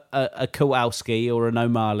 Like a Kowalski or an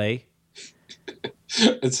O'Malley.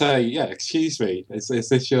 And say, yeah, excuse me, is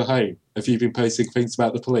this your home? Have you been posting things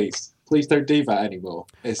about the police? Please don't do that anymore.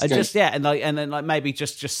 And then maybe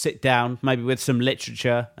just sit down, maybe with some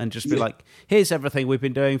literature, and just be like, here's everything we've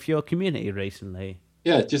been doing for your community recently.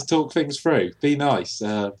 Yeah, just talk things through. Be nice,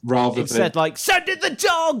 Instead, like, send in the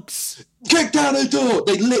dogs! Kick down her door!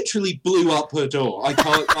 They literally blew up her door. I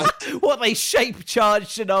can't... What, they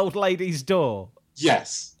shape-charged an old lady's door?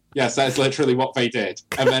 Yes, that's literally what they did.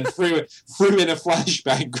 And then threw in a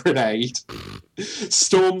flashbang grenade,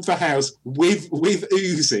 stormed the house with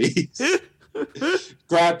Uzis,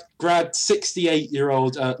 grabbed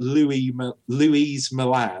 68-year-old Louise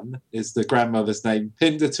Milan, is the grandmother's name,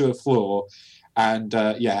 pinned her to a floor, and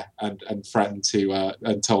threatened to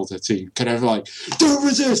and told her to kind of like, don't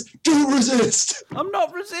resist. I'm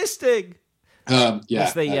not resisting.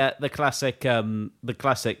 That's the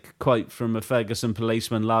classic quote from a Ferguson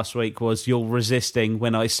policeman last week was, "You're resisting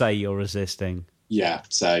when I say you're resisting." Yeah.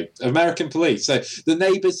 So American police. So the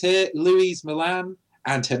neighbours here, Louise Milan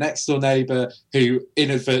and her next door neighbour, who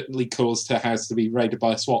inadvertently caused her house to be raided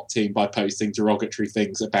by a SWAT team by posting derogatory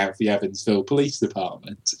things about the Evansville Police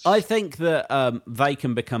Department. I think that they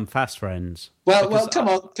can become fast friends. Well, come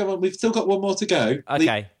on. We've still got one more to go.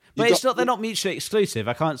 Okay. But they're not mutually exclusive.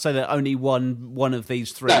 I can't say that only one of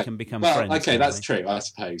these three can become friends. Okay, that's true, I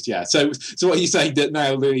suppose. Yeah. So what are you saying, that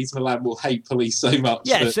now Louise Milan will hate police so much?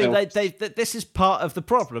 Yeah. So this is part of the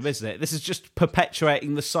problem, isn't it? This is just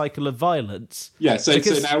perpetuating the cycle of violence. Yeah. So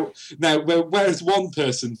now, whereas one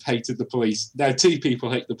person hated the police, now two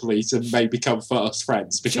people hate the police and may become fast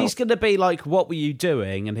friends. She's going to be like, "What were you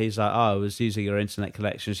doing?" And he's like, "Oh, I was using your internet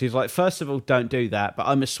connection." She's like, "First of all, don't do that. But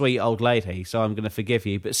I'm a sweet old lady, so I'm going to forgive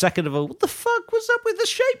you. But second of all, what the fuck was up with the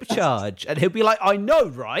shape charge?" And he'll be like, "I know,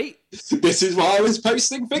 right? This is why I was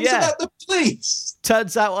posting things about the police.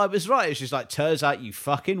 Turns out I was right." And she's like, "Turns out you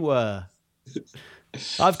fucking were."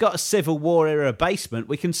 I've got a Civil War era basement.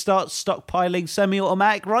 We can start stockpiling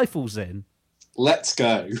semi-automatic rifles in. Let's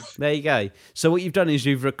go. There you go. So what you've done is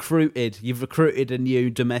you've recruited a new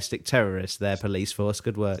domestic terrorist there, police force.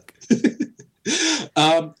 Good work.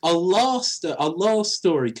 Our last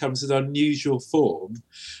story comes in unusual form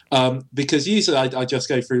because usually I just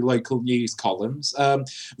go through local news columns.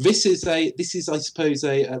 This is I suppose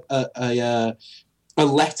a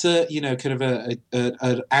letter, kind of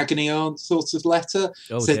an agony aunt sort of letter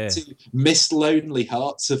sent to Miss Lonely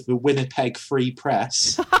Hearts of the Winnipeg Free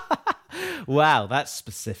Press. Wow, that's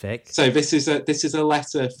specific. So this is a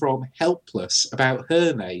letter from Helpless about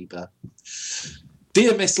her neighbour.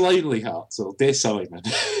 Dear Miss Lonely Hearts, or Dear Simon.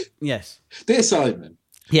 Yes. Dear Simon.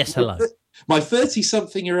 Yes, hello. My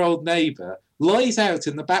 30-something-year-old neighbour lies out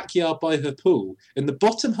in the backyard by her pool in the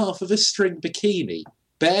bottom half of a string bikini,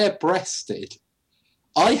 bare-breasted.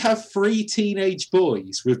 I have 3 teenage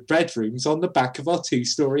boys with bedrooms on the back of our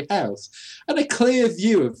 2-story house and a clear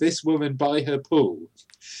view of this woman by her pool.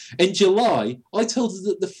 In July, I told her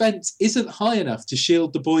that the fence isn't high enough to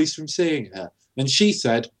shield the boys from seeing her, and she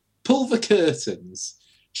said, pull the curtains.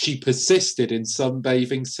 She persisted in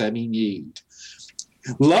sunbathing semi-nude.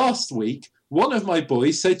 Last week, one of my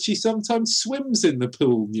boys said she sometimes swims in the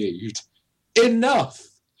pool nude. Enough!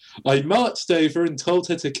 I marched over and told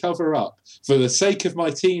her to cover up for the sake of my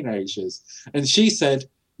teenagers, and she said,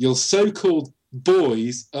 your so-called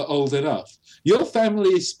boys are old enough. Your family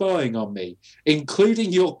is spying on me,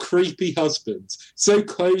 including your creepy husband, so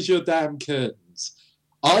close your damn curtains.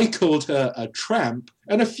 I called her a tramp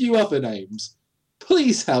and a few other names.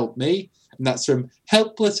 Please help me. And that's from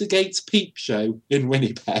Helpless Against Peep Show in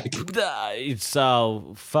Winnipeg.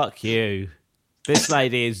 So, fuck you. This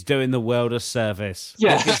lady is doing the world a service.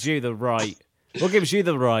 Yeah. What gives you the right? What gives you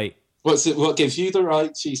the right? What gives you the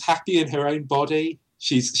right? She's happy in her own body.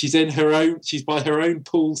 She's in her own. She's by her own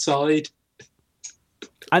poolside.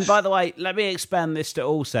 And by the way, let me expand this to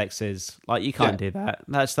all sexes. Like, you can't do that.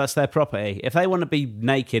 That's their property. If they want to be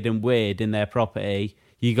naked and weird in their property,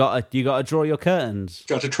 you gotta draw your curtains.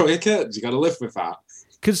 Got to draw your curtains. You got to live with that.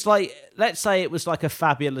 Because, like, let's say it was like a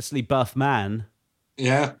fabulously buff man.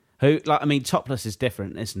 Yeah. Who, like, I mean, topless is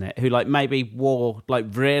different, isn't it? Who, like, maybe wore, like,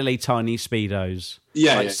 really tiny Speedos.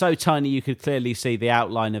 Yeah, like, so tiny you could clearly see the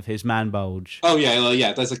outline of his man bulge. Oh, yeah, well,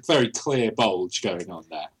 yeah, there's a very clear bulge going on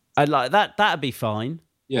there. And, like, that'd be fine.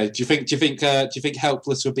 Yeah, do you think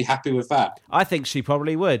Helpless would be happy with that? I think she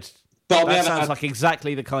probably would. But that sounds like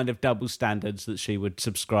exactly the kind of double standards that she would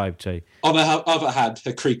subscribe to. On the other hand,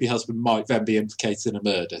 her creepy husband might then be implicated in a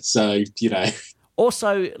murder. So, you know.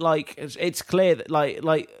 Also, like, it's clear that,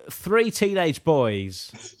 like 3 teenage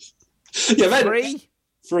boys. Yeah, 3?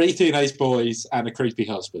 3 teenage boys and a creepy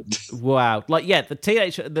husband. Wow. Like, yeah, the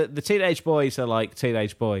teenage boys are like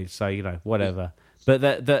teenage boys, so, you know, whatever. But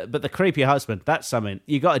the creepy husband, that's something.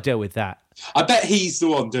 You got to deal with that. I bet he's the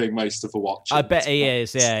one doing most of the watching. I bet he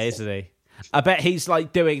is, yeah, isn't he? I bet he's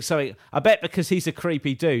like doing something. I bet because he's a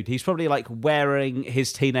creepy dude, he's probably like wearing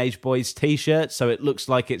his teenage boys' t-shirt so it looks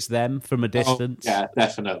like it's them from a distance. Oh, yeah,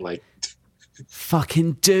 definitely.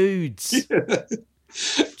 Fucking dudes.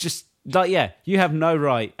 Just like, yeah, you have no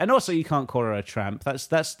right. And also you can't call her a tramp.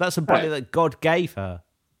 That's a body that God gave her.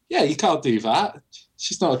 Yeah, you can't do that.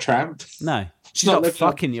 She's not a tramp. No. She's not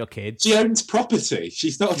fucking your kids. She owns property.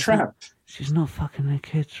 She's not a tramp. She's not fucking her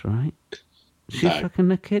kids, right? She's fucking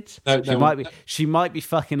her kids? No, she might be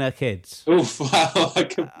fucking her kids. Oof, wow.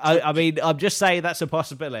 I mean, I'm just saying that's a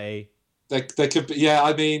possibility. There could be, yeah,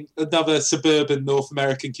 I mean, another suburban North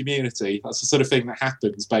American community. That's the sort of thing that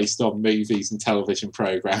happens based on movies and television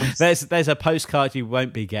programs. There's a postcard you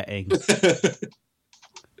won't be getting.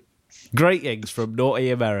 Greetings from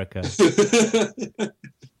Naughty America.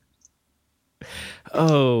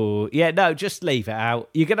 Oh, yeah, no, just leave it out.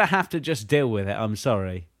 You're going to have to just deal with it. I'm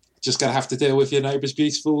sorry. Just going to have to deal with your neighbour's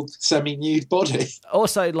beautiful semi-nude body.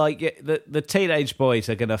 Also, like, the teenage boys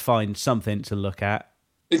are going to find something to look at.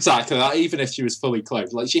 Exactly. Like, even if she was fully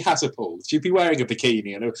clothed. Like, she has a pool. She'd be wearing a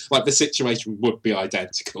bikini and, like, the situation would be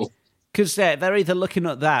identical. Because they're either looking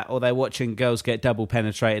at that or they're watching girls get double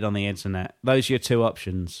penetrated on the internet. Those are your 2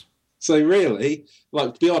 options. So really,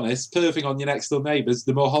 like, to be honest, perving on your next door neighbour's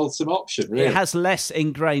the more wholesome option, really. It has less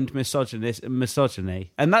ingrained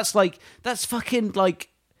misogyny. And that's fucking like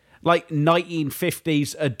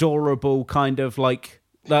 1950s adorable kind of like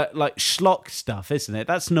schlock stuff, isn't it?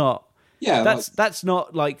 That's not... Yeah, that's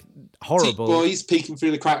not like horrible. Boys peeking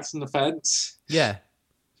through the cracks in the fence. Yeah.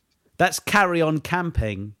 That's carry on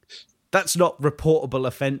camping. That's not reportable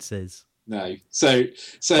offences. No. But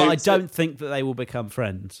I don't think that they will become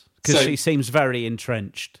friends. Because she seems very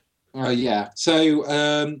entrenched. Yeah. So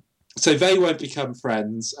they won't become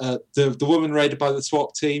friends. The woman raided by the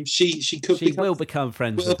SWAT team, she will become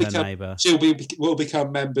friends with her neighbour. Will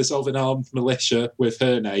become members of an armed militia with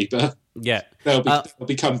her neighbour. Yeah. They'll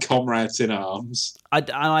become comrades in arms.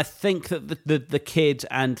 I think that the kid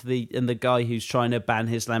and the guy who's trying to ban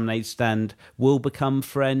his lemonade stand will become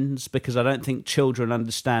friends, because I don't think children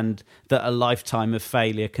understand that a lifetime of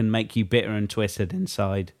failure can make you bitter and twisted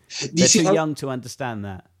inside. They're too young to understand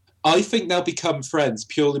that. I think they'll become friends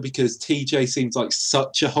purely because TJ seems like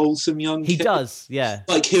such a wholesome young kid. He does, yeah.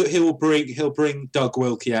 Like he'll bring Doug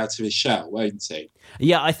Wilkie out of his shell, won't he?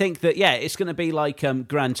 Yeah, I think that, yeah, it's going to be like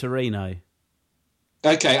Gran Torino.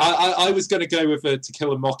 Okay, I was going to go with a To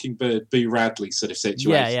Kill a Mockingbird, Boo Radley sort of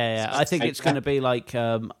situation. Yeah. I think it's going to be like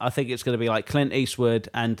Clint Eastwood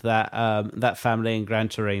and that family in Gran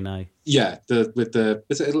Torino. Yeah, was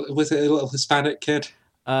it a little Hispanic kid?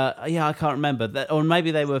 Yeah, I can't remember that, or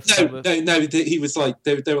maybe they were. No. He was like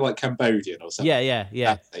they were like Cambodian or something. Yeah.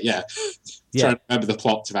 Yeah. Trying to remember the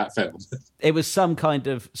plot to that film. It was some kind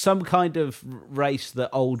of race that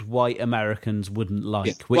old white Americans wouldn't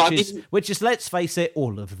like, which is let's face it,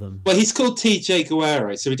 all of them. Well, he's called T.J.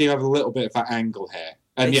 Guerrero, so we do have a little bit of that angle here.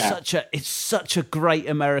 And it's such a great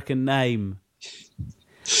American name.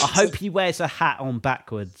 I hope he wears a hat on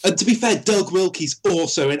backwards. And to be fair, Doug Wilkie's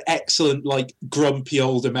also an excellent, like, grumpy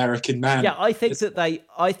old American man. Yeah, I think that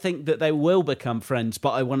they will become friends,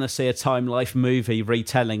 but I want to see a Time Life movie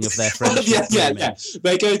retelling of their friendship. yeah.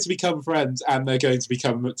 They're going to become friends, and they're going to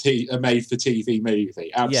become a made-for-TV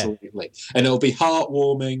movie. Absolutely, and it'll be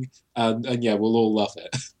heartwarming, and we'll all love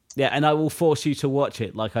it. Yeah, and I will force you to watch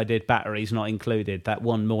it, like I did Batteries Not Included that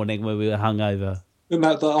one morning when we were hungover. And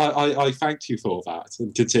I thanked you for that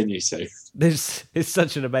and continue to. This is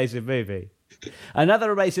such an amazing movie.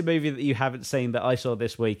 Another amazing movie that you haven't seen that I saw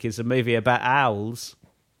this week is a movie about owls.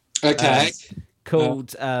 Okay.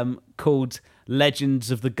 Called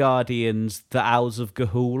Legends of the Guardians, The Owls of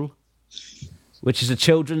Ga'Hoole, which is a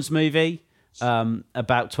children's movie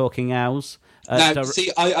about talking owls.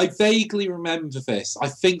 I vaguely remember this.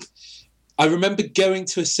 I remember going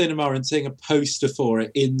to a cinema and seeing a poster for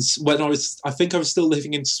it I think I was still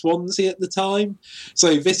living in Swansea at the time.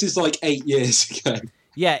 So this is like 8 years ago.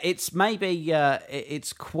 Yeah, it's maybe,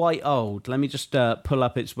 it's quite old. Let me just pull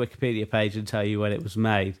up its Wikipedia page and tell you when it was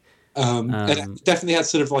made. It definitely had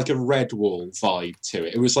sort of like a Redwall vibe to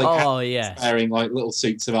it. It was like wearing like little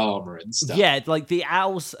suits of armour and stuff. Yeah, like the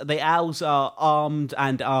owls are armed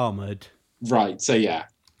and armoured. Right, so yeah.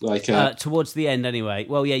 Like towards the end anyway.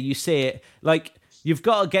 Well, yeah, you see it. Like, you've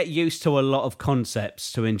got to get used to a lot of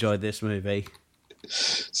concepts to enjoy this movie.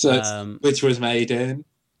 So, which was made in?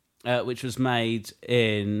 Which was made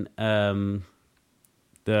in the...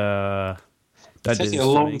 It's taking a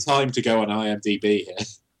long time to go on IMDb here.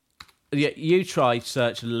 Yeah, you try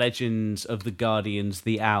search Legends of the Guardians,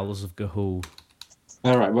 The Owls of Ga'Hoole.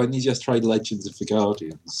 All right, why don't you just try Legends of the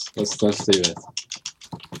Guardians? Let's do it.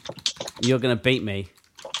 You're going to beat me.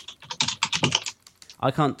 I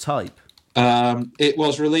can't type. It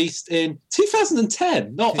was released in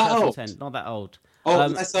 2010. Not that old. Not that old. Oh,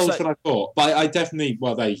 less old than I thought. But I definitely...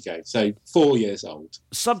 Well, there you go. So 4 years old.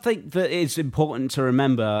 Something that is important to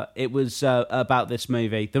remember, it was about this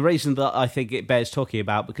movie. The reason that I think it bears talking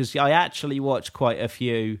about, because I actually watched quite a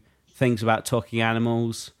few things about talking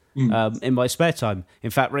animals in my spare time. In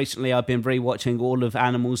fact, recently I've been rewatching all of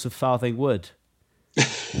Animals of Farthing Wood.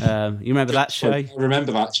 You remember that show? I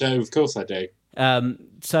remember that show. Of course I do.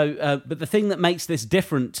 But the thing that makes this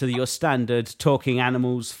different to your standard talking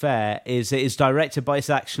animals fare is it is directed by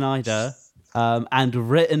Zack Snyder and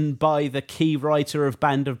written by the key writer of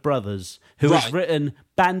Band of Brothers, who has written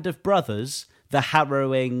Band of Brothers, the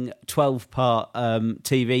harrowing 12-part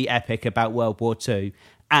TV epic about World War II,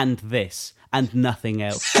 and this, and nothing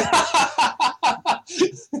else.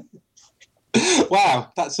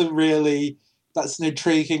 Wow, that's an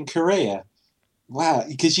intriguing career. Wow,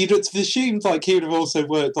 because you'd have assumed like he would have also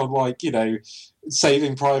worked on like, you know,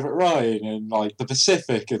 Saving Private Ryan and like The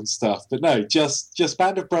Pacific and stuff. But no, just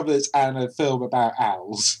Band of Brothers and a film about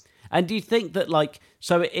owls. And do you think that like,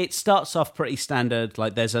 so it starts off pretty standard,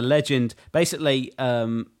 like there's a legend. Basically,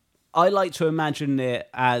 I like to imagine it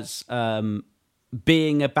as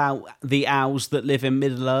being about the owls that live in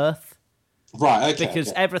Middle-earth. Right, okay.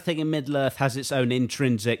 Because everything in Middle-earth has its own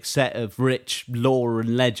intrinsic set of rich lore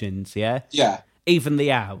and legends, yeah? Yeah. Even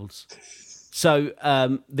the owls. So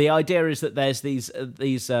the idea is that there's these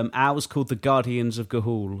owls called the Guardians of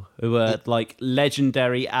Ga'Hoole, who are like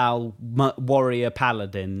legendary owl warrior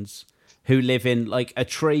paladins who live in like a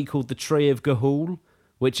tree called the Tree of Ga'Hoole,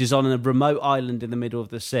 which is on a remote island in the middle of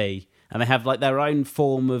the sea. And they have like their own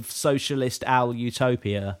form of socialist owl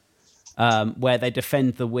utopia where they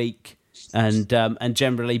defend the weak and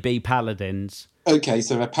generally be paladins. Okay,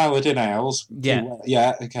 so they're paladin owls. Yeah.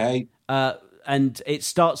 Yeah, okay. And it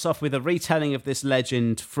starts off with a retelling of this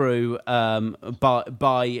legend through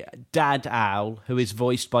by Dad Owl, who is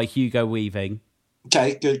voiced by Hugo Weaving.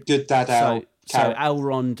 Okay, good Dad Owl. So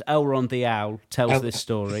Elrond the Owl tells this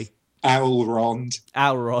story. Elrond.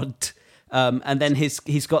 And then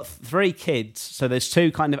he's got 3 kids. So there's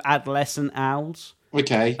 2 kind of adolescent owls.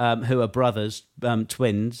 Okay. Who are brothers,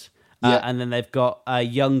 twins. Yeah. And then they've got a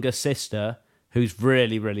younger sister who's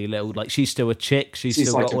really, really little. Like, she's still a chick. She's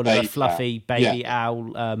still like got all of the fluffy baby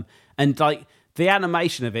owl. And, like, the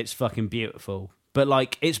animation of it's fucking beautiful. But,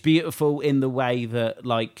 like, it's beautiful in the way that,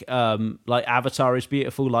 like Avatar is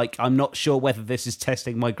beautiful. Like, I'm not sure whether this is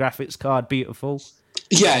testing my graphics card beautiful.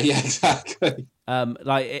 Yeah, exactly.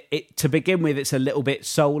 To begin with, it's a little bit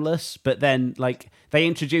soulless, but then like they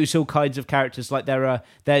introduce all kinds of characters. Like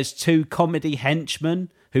there's two comedy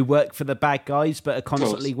henchmen who work for the bad guys, but are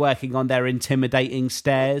constantly working on their intimidating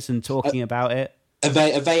stares and talking about it. Are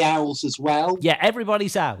they owls as well? Yeah,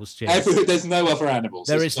 everybody's owls, Jim. There's no other animals.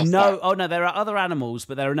 There are other animals,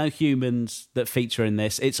 but there are no humans that feature in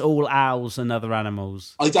this. It's all owls and other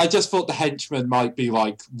animals. I just thought the henchmen might be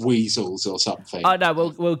like weasels or something. Oh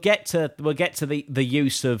no, we'll get to the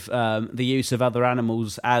use of other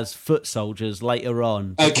animals as foot soldiers later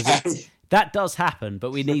on. Okay, that does happen,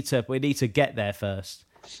 but we need to get there first.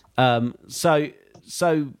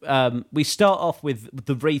 So we start off with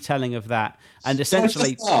the retelling of that, and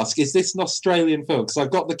essentially... Can I just ask, is this an Australian film? Because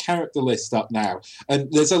I've got the character list up now, and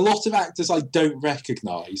there's a lot of actors I don't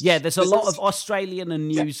recognise. Yeah, there's a lot of Australian and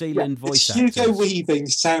New Zealand voice actors. Hugo Weaving,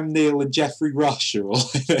 Sam Neill, and Geoffrey Rush are all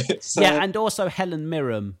in it. So... Yeah, and also Helen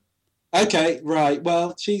Mirren. Okay, right.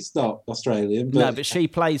 Well, she's not Australian, but... No, but she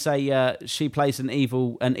plays an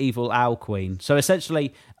evil owl queen. So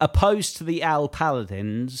essentially, opposed to the owl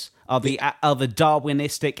paladins are the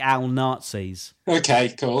Darwinistic owl Nazis. Okay,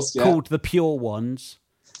 of course, yeah. Called the Pure Ones,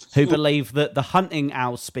 who believe that the hunting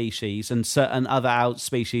owl species and certain other owl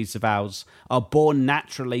species of owls are born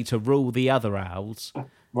naturally to rule the other owls.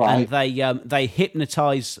 Right. And they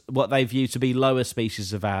hypnotise what they view to be lower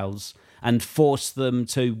species of owls and force them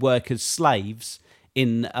to work as slaves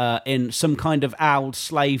in some kind of owl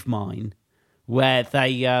slave mine, where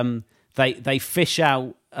they fish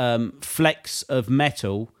out flecks of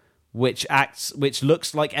metal which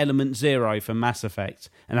looks like Element Zero from Mass Effect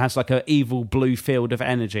and has like an evil blue field of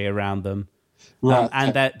energy around them. Right.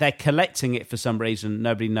 And they're collecting it for some reason.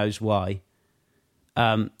 Nobody knows why.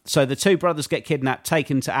 So the two brothers get kidnapped,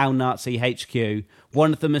 taken to Owl Nazi HQ.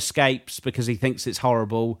 One of them escapes because he thinks it's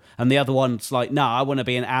horrible, and the other one's like, "No, I want to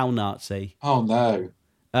be an Owl Nazi." Oh no!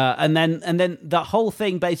 And then the whole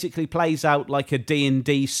thing basically plays out like a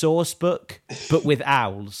D&D source book, but with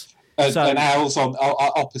owls. And owls on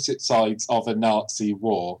opposite sides of a Nazi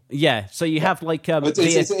war. Yeah, so you have like...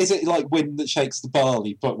 is it like Wind That Shakes the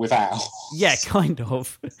Barley, but with owls? Yeah, kind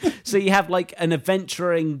of. So you have like an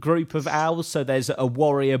adventuring group of owls. So there's a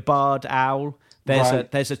warrior bard owl.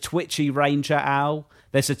 There's a twitchy ranger owl.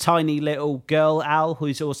 There's a tiny little girl owl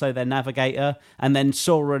who's also their navigator. And then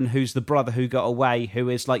Soren, who's the brother who got away, who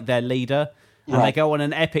is like their leader. And they go on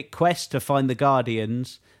an epic quest to find the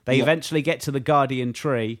Guardians. They eventually get to the Guardian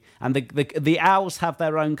Tree, and the owls have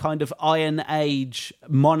their own kind of Iron Age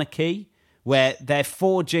monarchy, where they're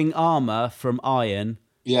forging armor from iron.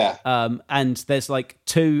 Yeah. And there's like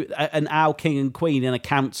an owl king and queen in a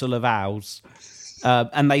council of owls,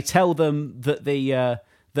 and they tell them that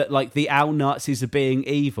the owl Nazis are being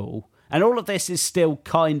evil. And all of this is still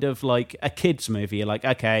kind of like a kid's movie. You're like,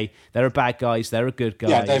 okay, there are bad guys, there are good guys.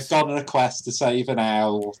 Yeah, they've gone on a quest to save an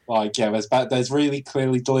owl. Like, yeah, there's really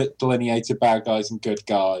clearly delineated bad guys and good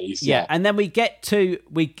guys. Yeah, and then we get to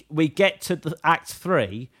the Act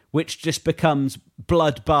 3, which just becomes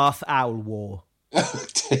Bloodbath Owl War. Oh,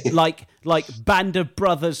 like Band of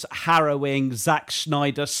Brothers harrowing Zack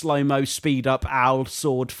Snyder slow-mo speed up owl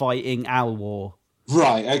sword fighting owl war.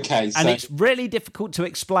 Right, okay. And it's really difficult to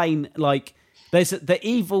explain. Like, there's the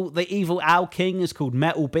evil Owl King is called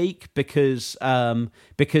Metalbeak because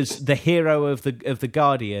the hero of the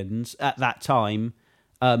Guardians at that time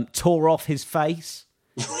tore off his face,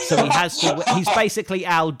 so he's basically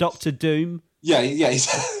Owl Doctor Doom. Yeah.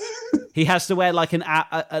 He has to wear like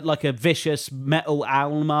a vicious metal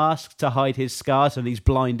owl mask to hide his scars, and he's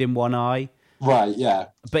blind in one eye. Right, yeah.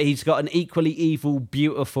 But he's got an equally evil,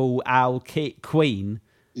 beautiful owl queen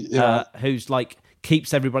who's like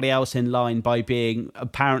keeps everybody else in line by being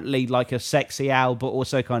apparently like a sexy owl, but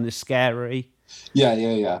also kind of scary.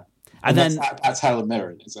 Yeah. And then that's Helen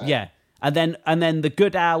Mirren, is it? Yeah. And then the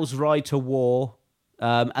good owls ride to war,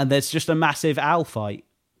 and there's just a massive owl fight.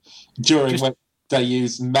 When they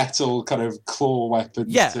use metal kind of claw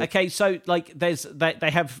weapons. Yeah, okay, so like they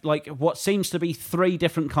have like what seems to be 3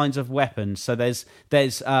 different kinds of weapons. So there's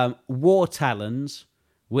war talons,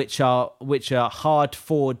 which are hard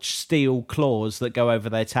forged steel claws that go over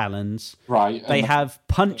their talons. Right. They have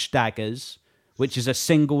punch daggers, which is a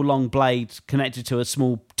single long blade connected to a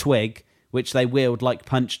small twig, which they wield like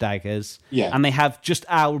punch daggers. Yeah. And they have just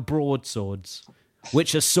owl broadswords,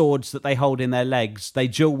 which are swords that they hold in their legs. They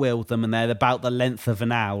dual wield them, and they're about the length of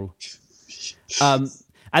an owl. And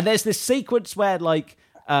there's this sequence where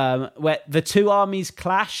the two armies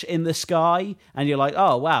clash in the sky, and you're like,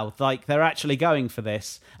 oh wow, like they're actually going for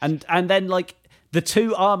this. And then like the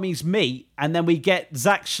two armies meet, and then we get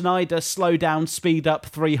Zack Snyder slow down, speed up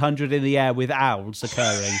 300 in the air with owls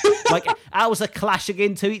occurring. Like, owls are clashing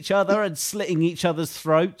into each other and slitting each other's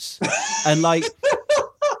throats. And, like...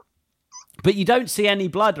 But you don't see any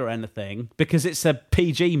blood or anything because it's a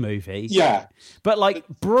PG movie. Yeah. But, like,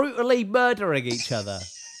 brutally murdering each other.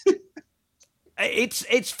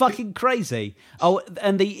 It's fucking crazy. Oh,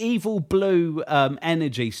 and the evil blue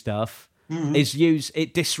energy stuff is used.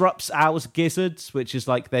 It disrupts owls' gizzards, which is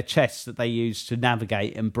like their chests that they use to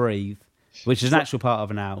navigate and breathe, which is an actual part of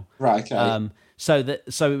an owl. Right. Okay. So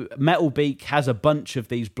Metalbeak has a bunch of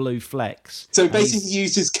these blue flecks. So basically, he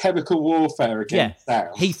uses chemical warfare against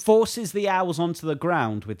owls. He forces the owls onto the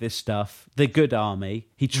ground with this stuff. The good army.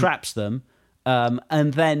 He traps them,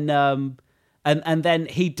 and then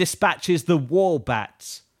he dispatches the war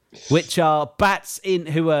bats, which are bats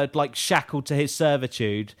who are like shackled to his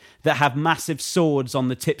servitude that have massive swords on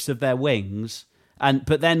the tips of their wings.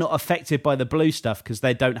 But they're not affected by the blue stuff because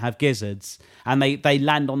they don't have gizzards. And they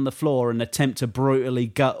land on the floor and attempt to brutally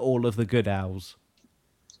gut all of the good owls.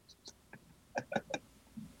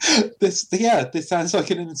 This sounds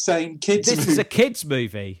like an insane kids movie. This is a kids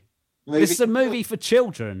movie. This is a movie for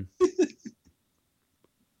children.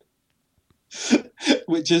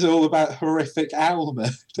 Which is all about horrific owl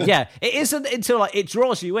murder. Yeah, it isn't until like it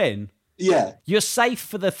draws you in. Yeah. You're safe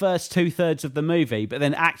for the first 2/3 of the movie, but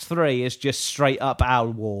then Act 3 is just straight up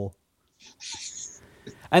owl war.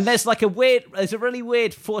 And there's a really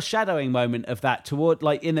weird foreshadowing moment of that toward,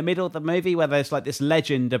 like, in the middle of the movie where there's like this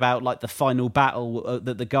legend about like the final battle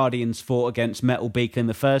that the Guardians fought against Metalbeak in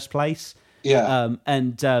the first place. Yeah.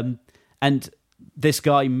 And this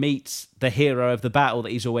guy meets the hero of the battle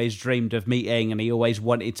that he's always dreamed of meeting, and he always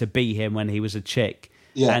wanted to be him when he was a chick.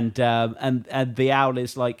 Yeah. And the owl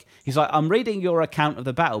is like, he's like, I'm reading your account of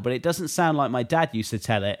the battle, but it doesn't sound like my dad used to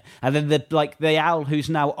tell it. And then the owl, who's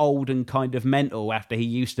now old and kind of mental after he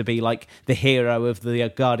used to be like the hero of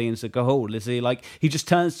the Guardians of Ga'Hoole, he just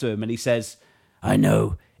turns to him and he says, I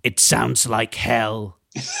know, it sounds like hell.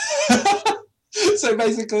 So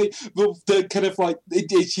basically, the kind of like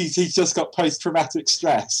he's just got post-traumatic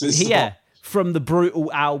stress. Yeah, from the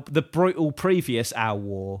brutal previous owl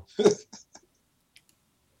war.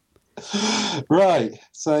 Right.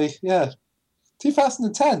 So yeah,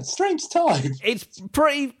 2010, strange time. It's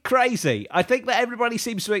pretty crazy. I think that everybody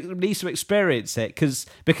needs to experience it because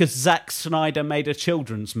Zack Snyder made a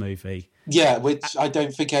children's movie. Yeah, which I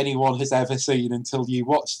don't think anyone has ever seen until you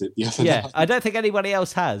watched it the other night. I don't think anybody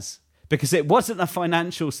else has because it wasn't a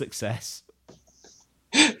financial success.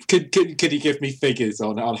 Could you give me figures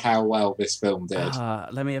on how well this film did?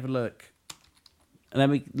 Let me have a look.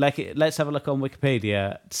 Let's have a look on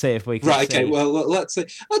Wikipedia to see if we can. Right. Okay. See. Well, let's see.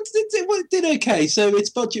 It did okay. So its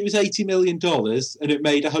budget was $80 million, and it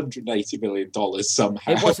made $180 million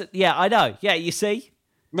somehow. It wasn't. Yeah, I know. Yeah, you see,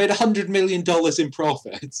 made $100 million in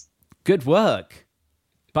profit. Good work.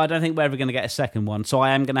 But I don't think we're ever going to get a second one. So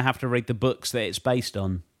I am going to have to read the books that it's based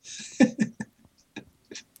on,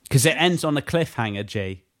 because it ends on a cliffhanger.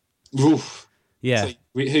 G. Oof. Yeah. So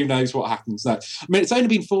who knows what happens next? I mean, it's only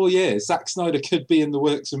been 4 years. Zack Snyder could be in the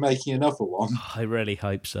works of making another one. I really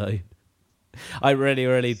hope so. I really,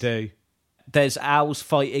 really do. There's owls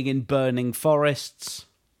fighting in burning forests.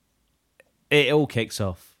 It all kicks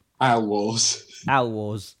off. Owl Wars. Owl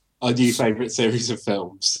Wars. Our new favourite series of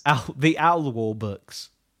films. The Owl War books.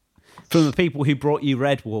 From the people who brought you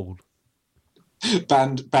Redwall.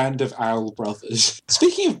 Band of Owl Brothers.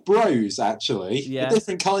 Speaking of bros, actually, a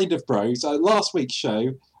different kind of bros. Last week's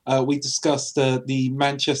show, we discussed the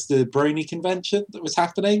Manchester Brony Convention that was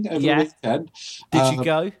happening over the weekend. Did you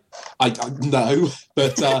go? I no,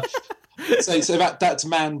 but so that's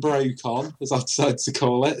Man Bro Con, as I decided to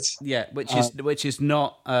call it. Yeah, which is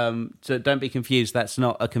not. So don't be confused. That's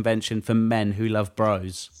not a convention for men who love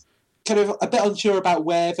bros. Kind of a bit unsure about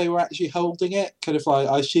where they were actually holding it. Kind of like,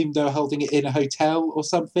 I assumed they were holding it in a hotel or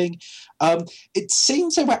something. It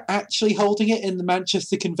seems they were actually holding it in the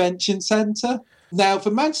Manchester Convention Centre. Now, the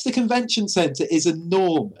Manchester Convention Centre is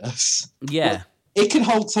enormous. Yeah. It can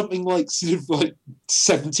hold something like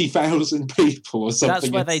 70,000 people or something. That's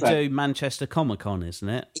where they do Manchester Comic-Con, isn't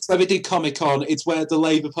it? It's where they do Comic-Con. It's where the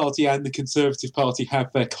Labour Party and the Conservative Party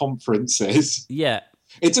have their conferences. Yeah.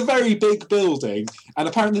 It's a very big building, and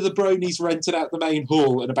apparently the Bronies rented out the main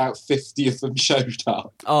hall, and about 50 of them showed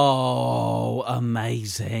up. Oh,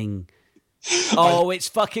 amazing. Oh, it's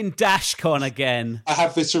fucking DashCon again. I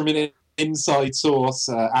have this from an inside source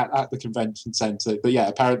at the convention centre. But yeah,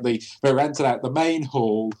 apparently they rented out the main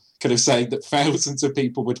hall, kind of saying that thousands of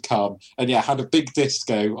people would come, and had a big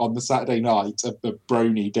disco on the Saturday night of the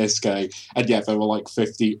Brony disco, and there were like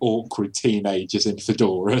 50 awkward teenagers in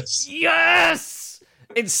fedoras. Yes!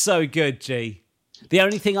 It's so good, G. The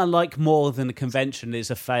only thing I like more than a convention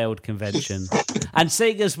is a failed convention. And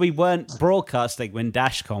seeing as we weren't broadcasting when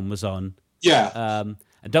DashCon was on, and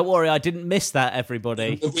don't worry, I didn't miss that,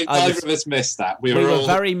 everybody. Neither of us missed that. We were all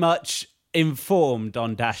very much informed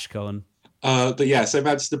on DashCon. So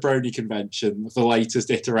Manchester Brony Convention, the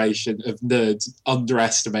latest iteration of nerds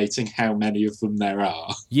underestimating how many of them there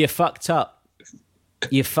are. You fucked up.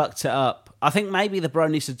 You fucked it up. I think maybe the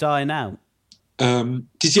Bronies are dying out.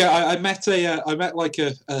 Because I met a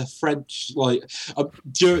French it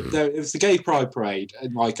was the Gay Pride Parade,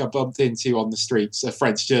 and I bumped into on the streets a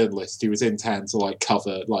French journalist who was in town to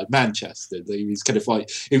cover Manchester. He was kind of I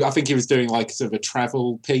think he was doing sort of a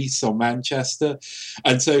travel piece on Manchester,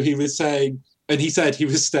 and so he was saying, and he said he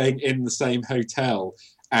was staying in the same hotel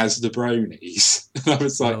as the Bronies. And I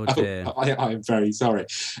was like, I am very sorry.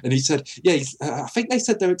 And he said, I think they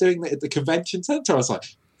said they were doing it at the convention centre. I was like,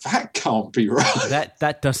 that can't be right.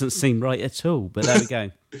 That doesn't seem right at all, but there we go.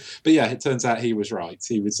 But it turns out he was right.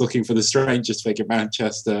 He was looking for the strangest thing in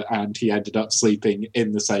Manchester, and he ended up sleeping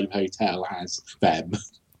in the same hotel as them.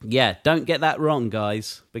 Yeah, don't get that wrong,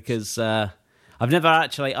 guys, because I've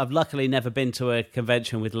luckily never been to a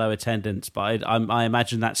convention with low attendance, but I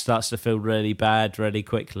imagine that starts to feel really bad really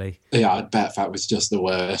quickly. Yeah, I bet that was just the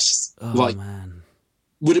worst. Oh, man.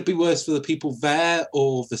 Would it be worse for the people there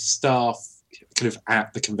or the staff kind of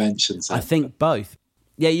at the convention centre? I think both.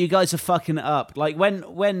 Yeah, you guys are fucking it up. When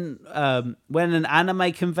an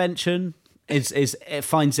anime convention it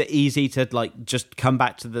finds it easy to just come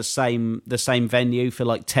back to the same venue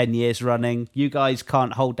for 10 years running. You guys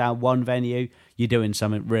can't hold down one venue. You're doing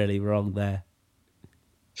something really wrong there.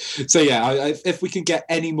 So if we can get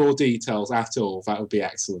any more details at all, that would be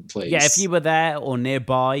excellent, please. Yeah, if you were there or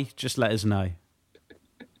nearby, just let us know.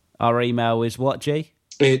 Our email is what, G?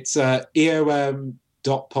 It's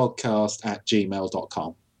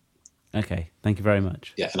eom.podcast@gmail.com. Okay, thank you very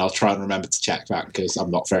much. Yeah, and I'll try and remember to check that because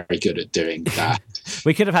I'm not very good at doing that.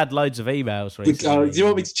 We could have had loads of emails recently. Do you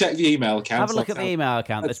want me to check the email account? Have a look at the email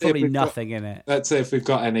account. There's probably nothing in it. Let's see if we've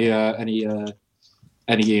got any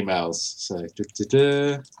emails. So,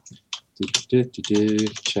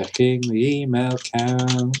 checking the email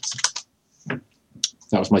account.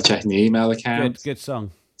 That was my checking the email account. Good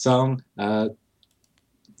song.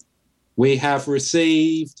 We have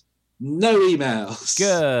received no emails.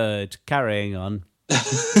 Good. Carrying on.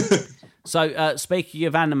 So, speaking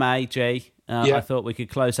of anime, G, I thought we could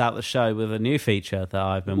close out the show with a new feature that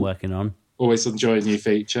I've been working on. Always enjoy a new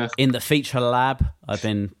feature. In the feature lab, I've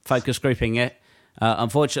been focus grouping it.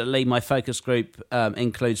 Unfortunately, my focus group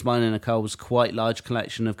includes mine and Nicole's quite large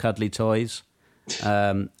collection of cuddly toys.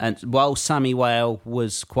 And while Sammy Whale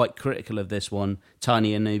was quite critical of this one,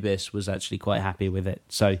 Tiny Anubis was actually quite happy with it.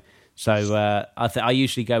 So I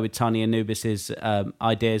usually go with Tiny Anubis's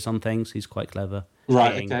ideas on things. He's quite clever.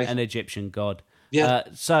 Right, okay. An Egyptian god. Yeah.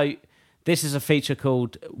 So this is a feature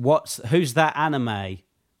called Who's That Anime?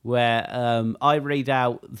 Where I read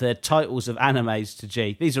out the titles of animes to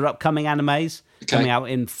G. These are upcoming animes coming out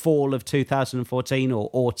in fall of 2014 or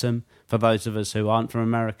autumn for those of us who aren't from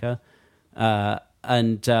America.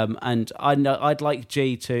 And I'd like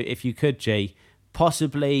G to, if you could, G,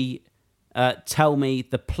 possibly tell me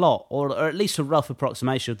the plot, or at least a rough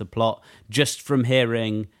approximation of the plot, just from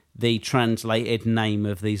hearing the translated name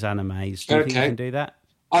of these animes. Do you think you can do that?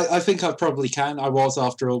 I think I probably can. I was,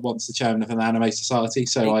 after all, once the chairman of an anime society,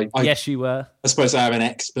 so yes, you were. I suppose I am an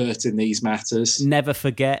expert in these matters. Never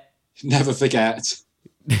forget. Never forget.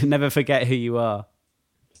 Never forget who you are,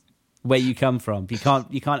 where you come from. You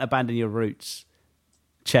can't abandon your roots,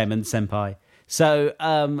 Chairman Senpai. So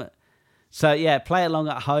yeah, play along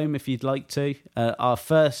at home if you'd like to. Our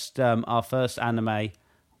first anime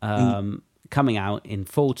coming out in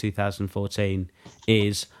fall 2014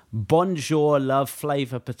 is Bonjour Love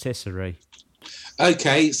Flavor Patisserie.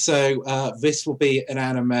 Okay, so this will be an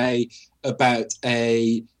anime about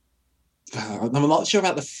I'm not sure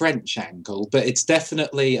about the French angle, but it's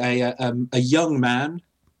definitely a young man,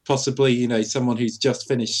 possibly someone who's just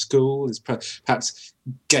finished school, is perhaps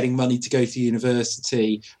getting money to go to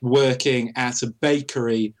university, working at a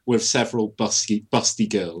bakery with several busty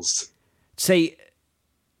girls. See,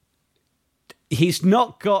 he's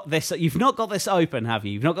not got this. You've not got this open, have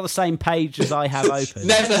you? You've not got the same page as I have open.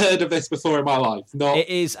 Never heard of this before in my life. It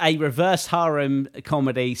is a reverse harem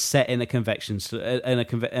comedy set in a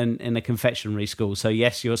confectionery school. So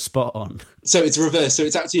yes, you're spot on. So it's reverse. So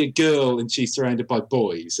it's actually a girl, and she's surrounded by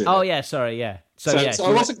boys. Oh yeah, sorry, yeah. So yeah,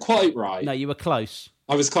 I wasn't quite right. No, you were close.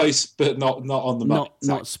 I was close, but not on the mark.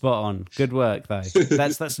 Not spot on. Good work though.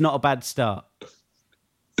 That's not a bad start.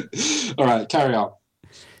 All right, carry on.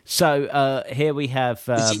 So here we have.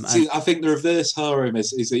 I think the reverse harem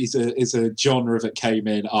is a genre that came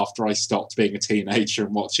in after I stopped being a teenager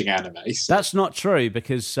and watching anime. So. That's not true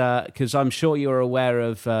because I'm sure you're aware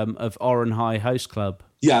of Oran High Host Club.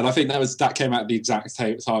 Yeah, and I think that came out at the exact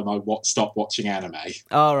time I stopped watching anime.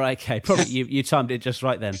 Oh, right, okay. Probably you timed it just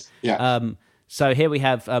right then. Yeah. So here we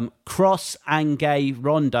have Cross Angay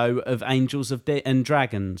Rondo of Angels and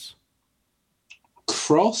Dragons.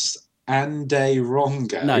 Cross Ande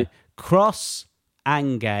Rongo. No, Cross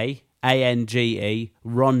Angay Ange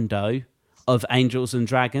Rondo of Angels and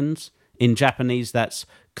Dragons. In Japanese, that's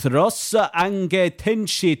Cross Ange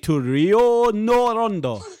Tenshi Turio no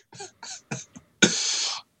Rondo.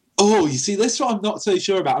 Oh, you see, that's what I'm not so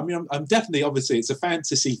sure about. I mean, I'm definitely, obviously, it's a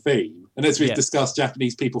fantasy theme. And as we've discussed,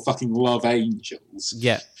 Japanese people fucking love angels.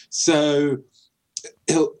 Yeah. So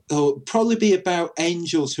it'll probably be about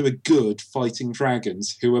angels who are good fighting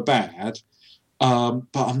dragons who are bad. But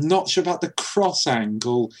I'm not sure about the cross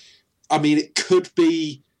angle. I mean, it could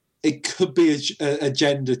be a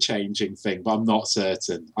gender changing thing, but I'm not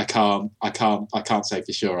certain. I can't say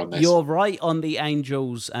for sure on this. You're right on the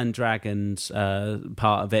angels and dragons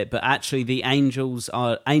part of it, but actually the angels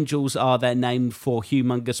are their name for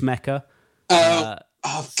humongous mecha.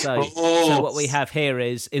 So what we have here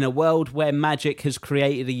is, in a world where magic has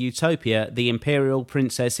created a utopia, the imperial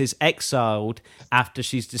princess is exiled after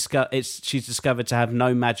she's discovered to have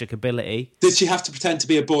no magic ability. Did she have to pretend to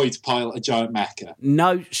be a boy to pilot a giant mecha?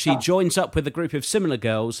 No, she joins up with a group of similar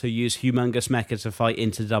girls who use humongous mecha to fight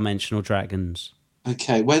interdimensional dragons.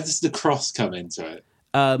 Okay, where does the cross come into it?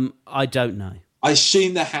 I don't know. I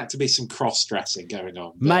assume there had to be some cross-dressing going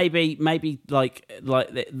on. But... Maybe like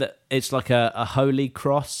it's like a holy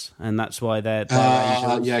cross, and that's why they're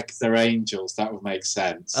angels. Yeah, because they're angels. That would make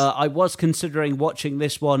sense. I was considering watching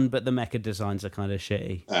this one, but the mecha designs are kind of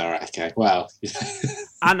shitty. All right, okay. Well,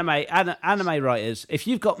 anime writers, if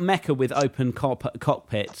you've got mecha with open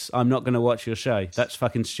cockpits, I'm not going to watch your show. That's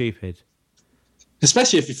fucking stupid.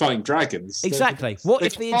 Especially if you're fighting dragons. Exactly. What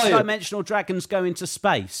if the interdimensional dragons go into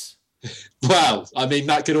space? Well, I mean,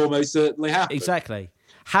 that could almost certainly happen. Exactly.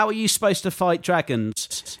 How are you supposed to fight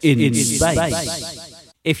dragons in space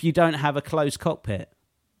if you don't have a closed cockpit?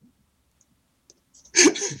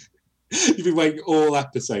 You've been waiting all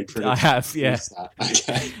episode for it. I have, yeah.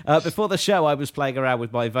 Okay. Before the show, I was playing around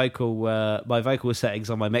with my vocal settings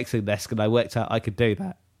on my mixing desk, and I worked out I could do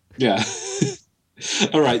that. Yeah.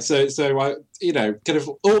 All right. So I, kind of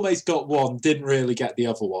almost got one, didn't really get the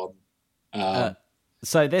other one.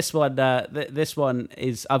 So this one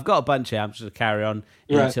is. I've got a bunch here. I'm just going to carry on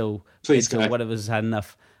until one of us has had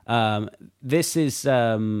enough. This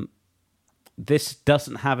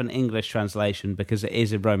doesn't have an English translation because it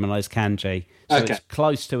is in Romanized kanji, so it's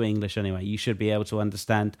close to English anyway. You should be able to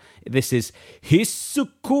understand. This is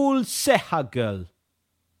Hisukul Sehagul.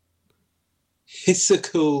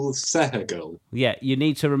 Hisukul Sehagul. Yeah, you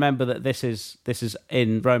need to remember that this is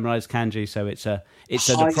in Romanized kanji, so it's an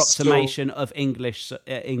approximation of English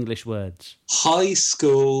words. High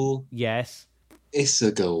school. Yes.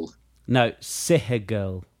 Isagul. No,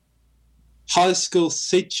 Sehagul. High school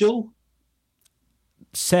sigil.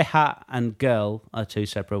 Seha and girl are two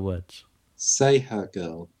separate words. Seha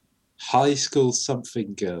girl. High school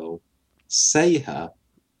something girl. Seha.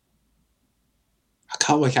 I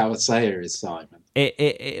can't work out what Seha is, Simon.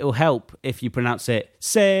 It'll help if you pronounce it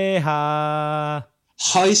Seha.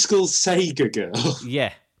 High school Sega girl.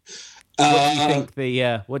 Yeah.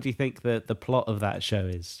 What do you think the plot of that show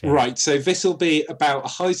is? Yeah. Right, so this will be about a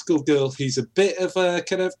high school girl who's a bit of a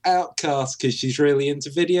kind of outcast because she's really into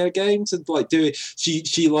video games and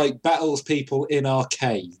she battles people in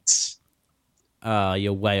arcades.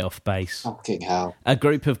 You're way off base. Fucking hell. A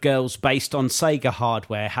group of girls based on Sega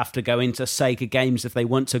hardware have to go into Sega games if they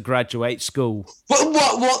want to graduate school.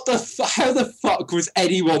 What the how the fuck was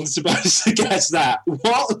anyone supposed to guess that?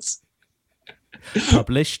 What?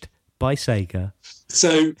 Published by Sega.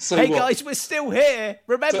 So hey what? guys, we're still here.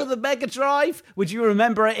 Remember the Mega Drive? Would you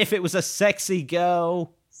remember it if it was a sexy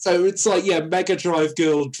girl? So it's like, yeah, Mega Drive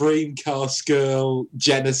girl, Dreamcast girl,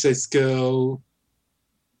 Genesis girl.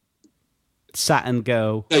 Saturn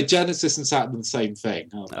girl. No, Genesis and Saturn are the same thing,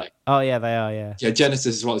 aren't they? Oh yeah, they are. Yeah. Yeah,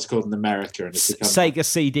 Genesis is what it's called in America, and it's Sega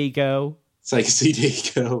CD girl. Sega CD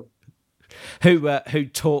girl. Who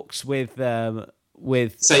talks with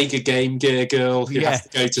Sega Game Gear girl who has to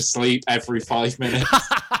go to sleep every 5 minutes.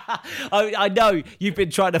 I know you've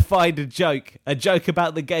been trying to find a joke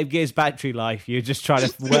about the Game Gear's battery life. You're just trying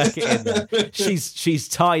to work it in there. She's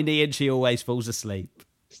tiny and she always falls asleep.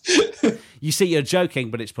 You see, you're joking,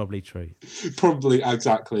 but it's probably true. Probably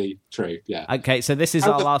exactly true, yeah. Okay, so this is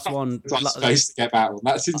our last one. I'm supposed to get that one.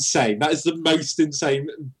 That's insane. That is the most insane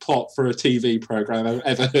plot for a TV programme I've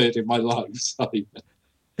ever heard in my life, Simon.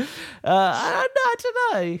 I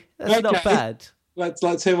don't know. That's not bad.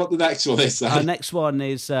 Let's hear what the next one is. Our next one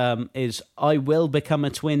is I Will Become a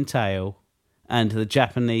Twin Tail, and the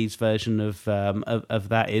Japanese version of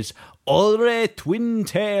that is Ore Twin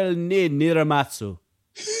Tail ni Niramatsu.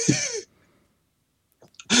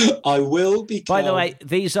 I will become. By the way,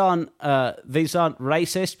 these aren't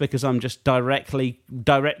racist because I'm just directly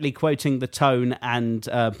quoting the tone and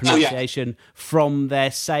pronunciation from their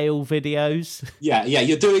sale videos. Yeah.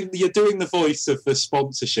 You're doing the voice of the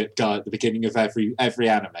sponsorship guy at the beginning of every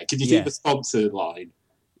anime. Can you do the sponsor line?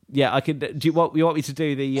 Yeah, I can. Do you want me to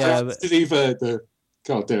do the?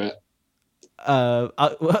 Can't do it.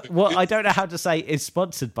 What I don't know how to say is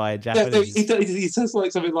sponsored by a Japanese. He says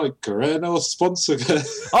like something like "Coreno sponsor."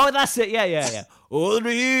 Oh, that's it. Yeah.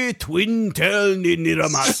 Ori Twin Tail ni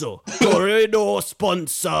Niramasu. Coreno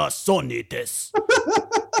sponsor Sony desu.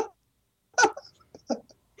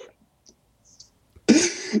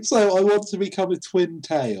 So I want to become a twin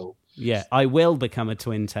tail. Yeah, I will become a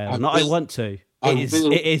twin tail. I want to.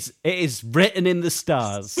 It is written in the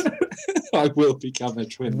stars. I will become a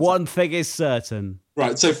twin tail. One thing is certain.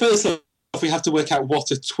 Right, so first off, we have to work out what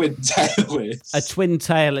a twin tail is. A twin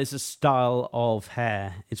tail is a style of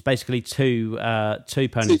hair. It's basically two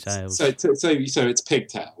ponytails. So it's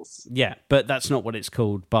pigtails. Yeah, but that's not what it's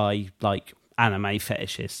called by like anime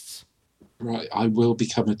fetishists. Right, I will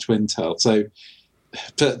become a twin tail. So,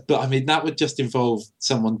 but I mean that would just involve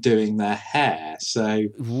someone doing their hair. So,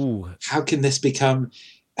 How can this become?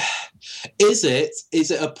 Is it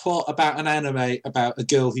a plot about an anime about a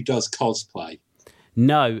girl who does cosplay?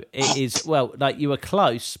 No, it is. Well, like you were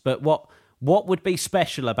close, but what would be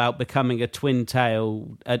special about becoming a twin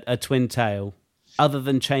tail? A twin tail, other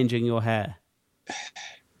than changing your hair?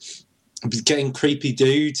 Getting creepy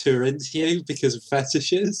dudes who are into you because of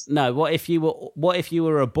fetishes? No. What if you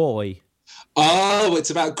were a boy? Oh, it's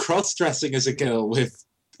about cross-dressing as a girl with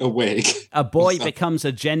a wig. A boy becomes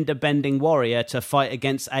a gender-bending warrior to fight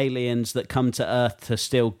against aliens that come to Earth to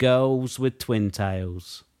steal girls with twin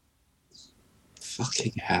tails.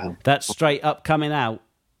 Fucking hell. That's straight up coming out.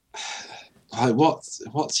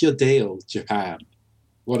 What's your deal, Japan?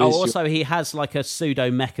 He has like a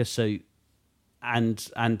pseudo mecha suit,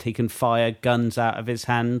 and he can fire guns out of his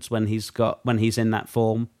hands when he's in that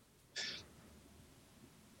form.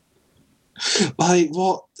 Like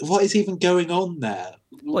what is even going on there?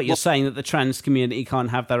 What you're saying that the trans community can't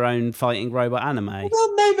have their own fighting robot anime?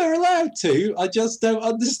 Well, no, they're allowed to. I just don't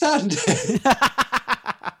understand it.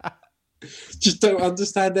 Just don't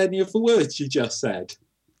understand any of the words you just said.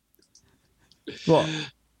 What?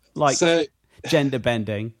 Like gender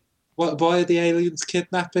bending? Why are the aliens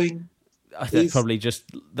kidnapping? They're probably just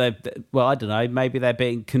I don't know. Maybe they're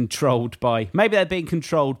being controlled by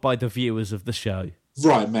the viewers of the show.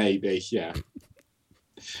 Right, maybe, yeah.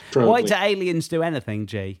 Probably. Why do aliens do anything,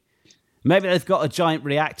 G? Maybe they've got a giant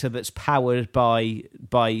reactor that's powered by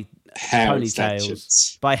hair ponytails,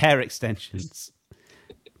 extensions. By hair extensions.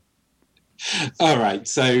 All right,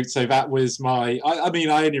 so that was my. I mean,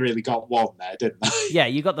 I only really got one there, didn't I? Yeah,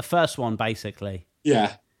 you got the first one basically.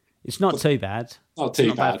 Yeah, it's not too bad. Not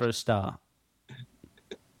too bad for a start.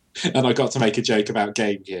 And I got to make a joke about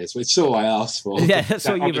Game Gears, which is all I asked for. Yeah, that's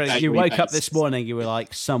what you woke up this morning, you were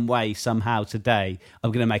like, some way, somehow today,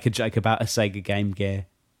 I'm going to make a joke about a Sega Game Gear.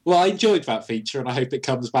 Well, I enjoyed that feature, and I hope it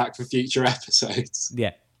comes back for future episodes.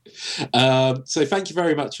 Yeah. So thank you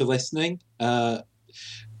very much for listening.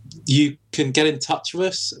 You can get in touch with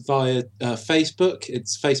us via Facebook.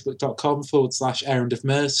 It's facebook.com/Errand of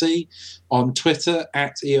Mercy. On Twitter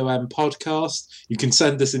 @EOM Podcast. You can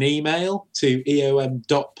send us an email to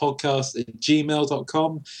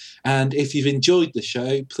eom.podcast@gmail.com. And if you've enjoyed the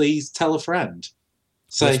show, please tell a friend.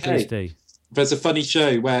 Say, hey, there's a funny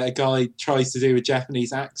show where a guy tries to do a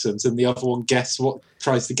Japanese accent and the other one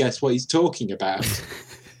tries to guess what he's talking about.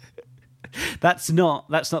 That's not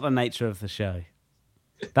the nature of the show.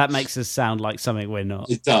 That makes us sound like something we're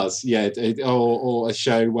not. It does, yeah. Or a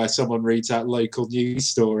show where someone reads out local news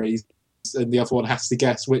stories and the other one has to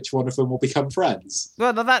guess which one of them will become friends.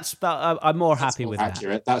 Well, I'm more happy with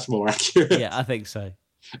that. That's more accurate. Yeah, I think so.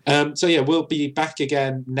 So, yeah, we'll be back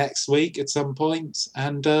again next week at some point.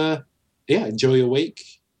 And, enjoy your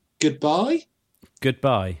week. Goodbye.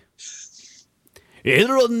 Goodbye.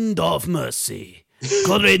 Errand of Mercy.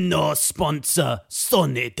 Corino sponsor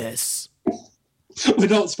Sony des. We're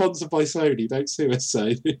not sponsored by Sony. Don't sue us,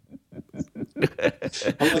 Sony.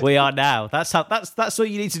 We are now. That's what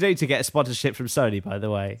you need to do to get a sponsorship from Sony, by the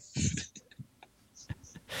way.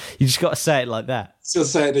 You just got to say it like that. Still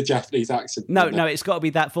say it in a Japanese accent. No, it's got to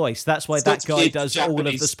be that voice. That's why that guy does all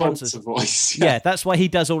of the sponsors. Voice. Yeah, that's why he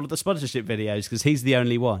does all of the sponsorship videos, because he's the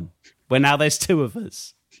only one. Well, now there's two of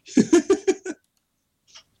us.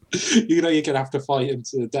 You know you're going to have to fight him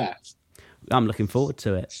to the death. I'm looking forward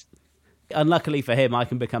to it. Unluckily for him, I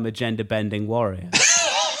can become a gender-bending warrior.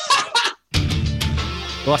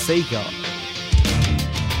 What's he got?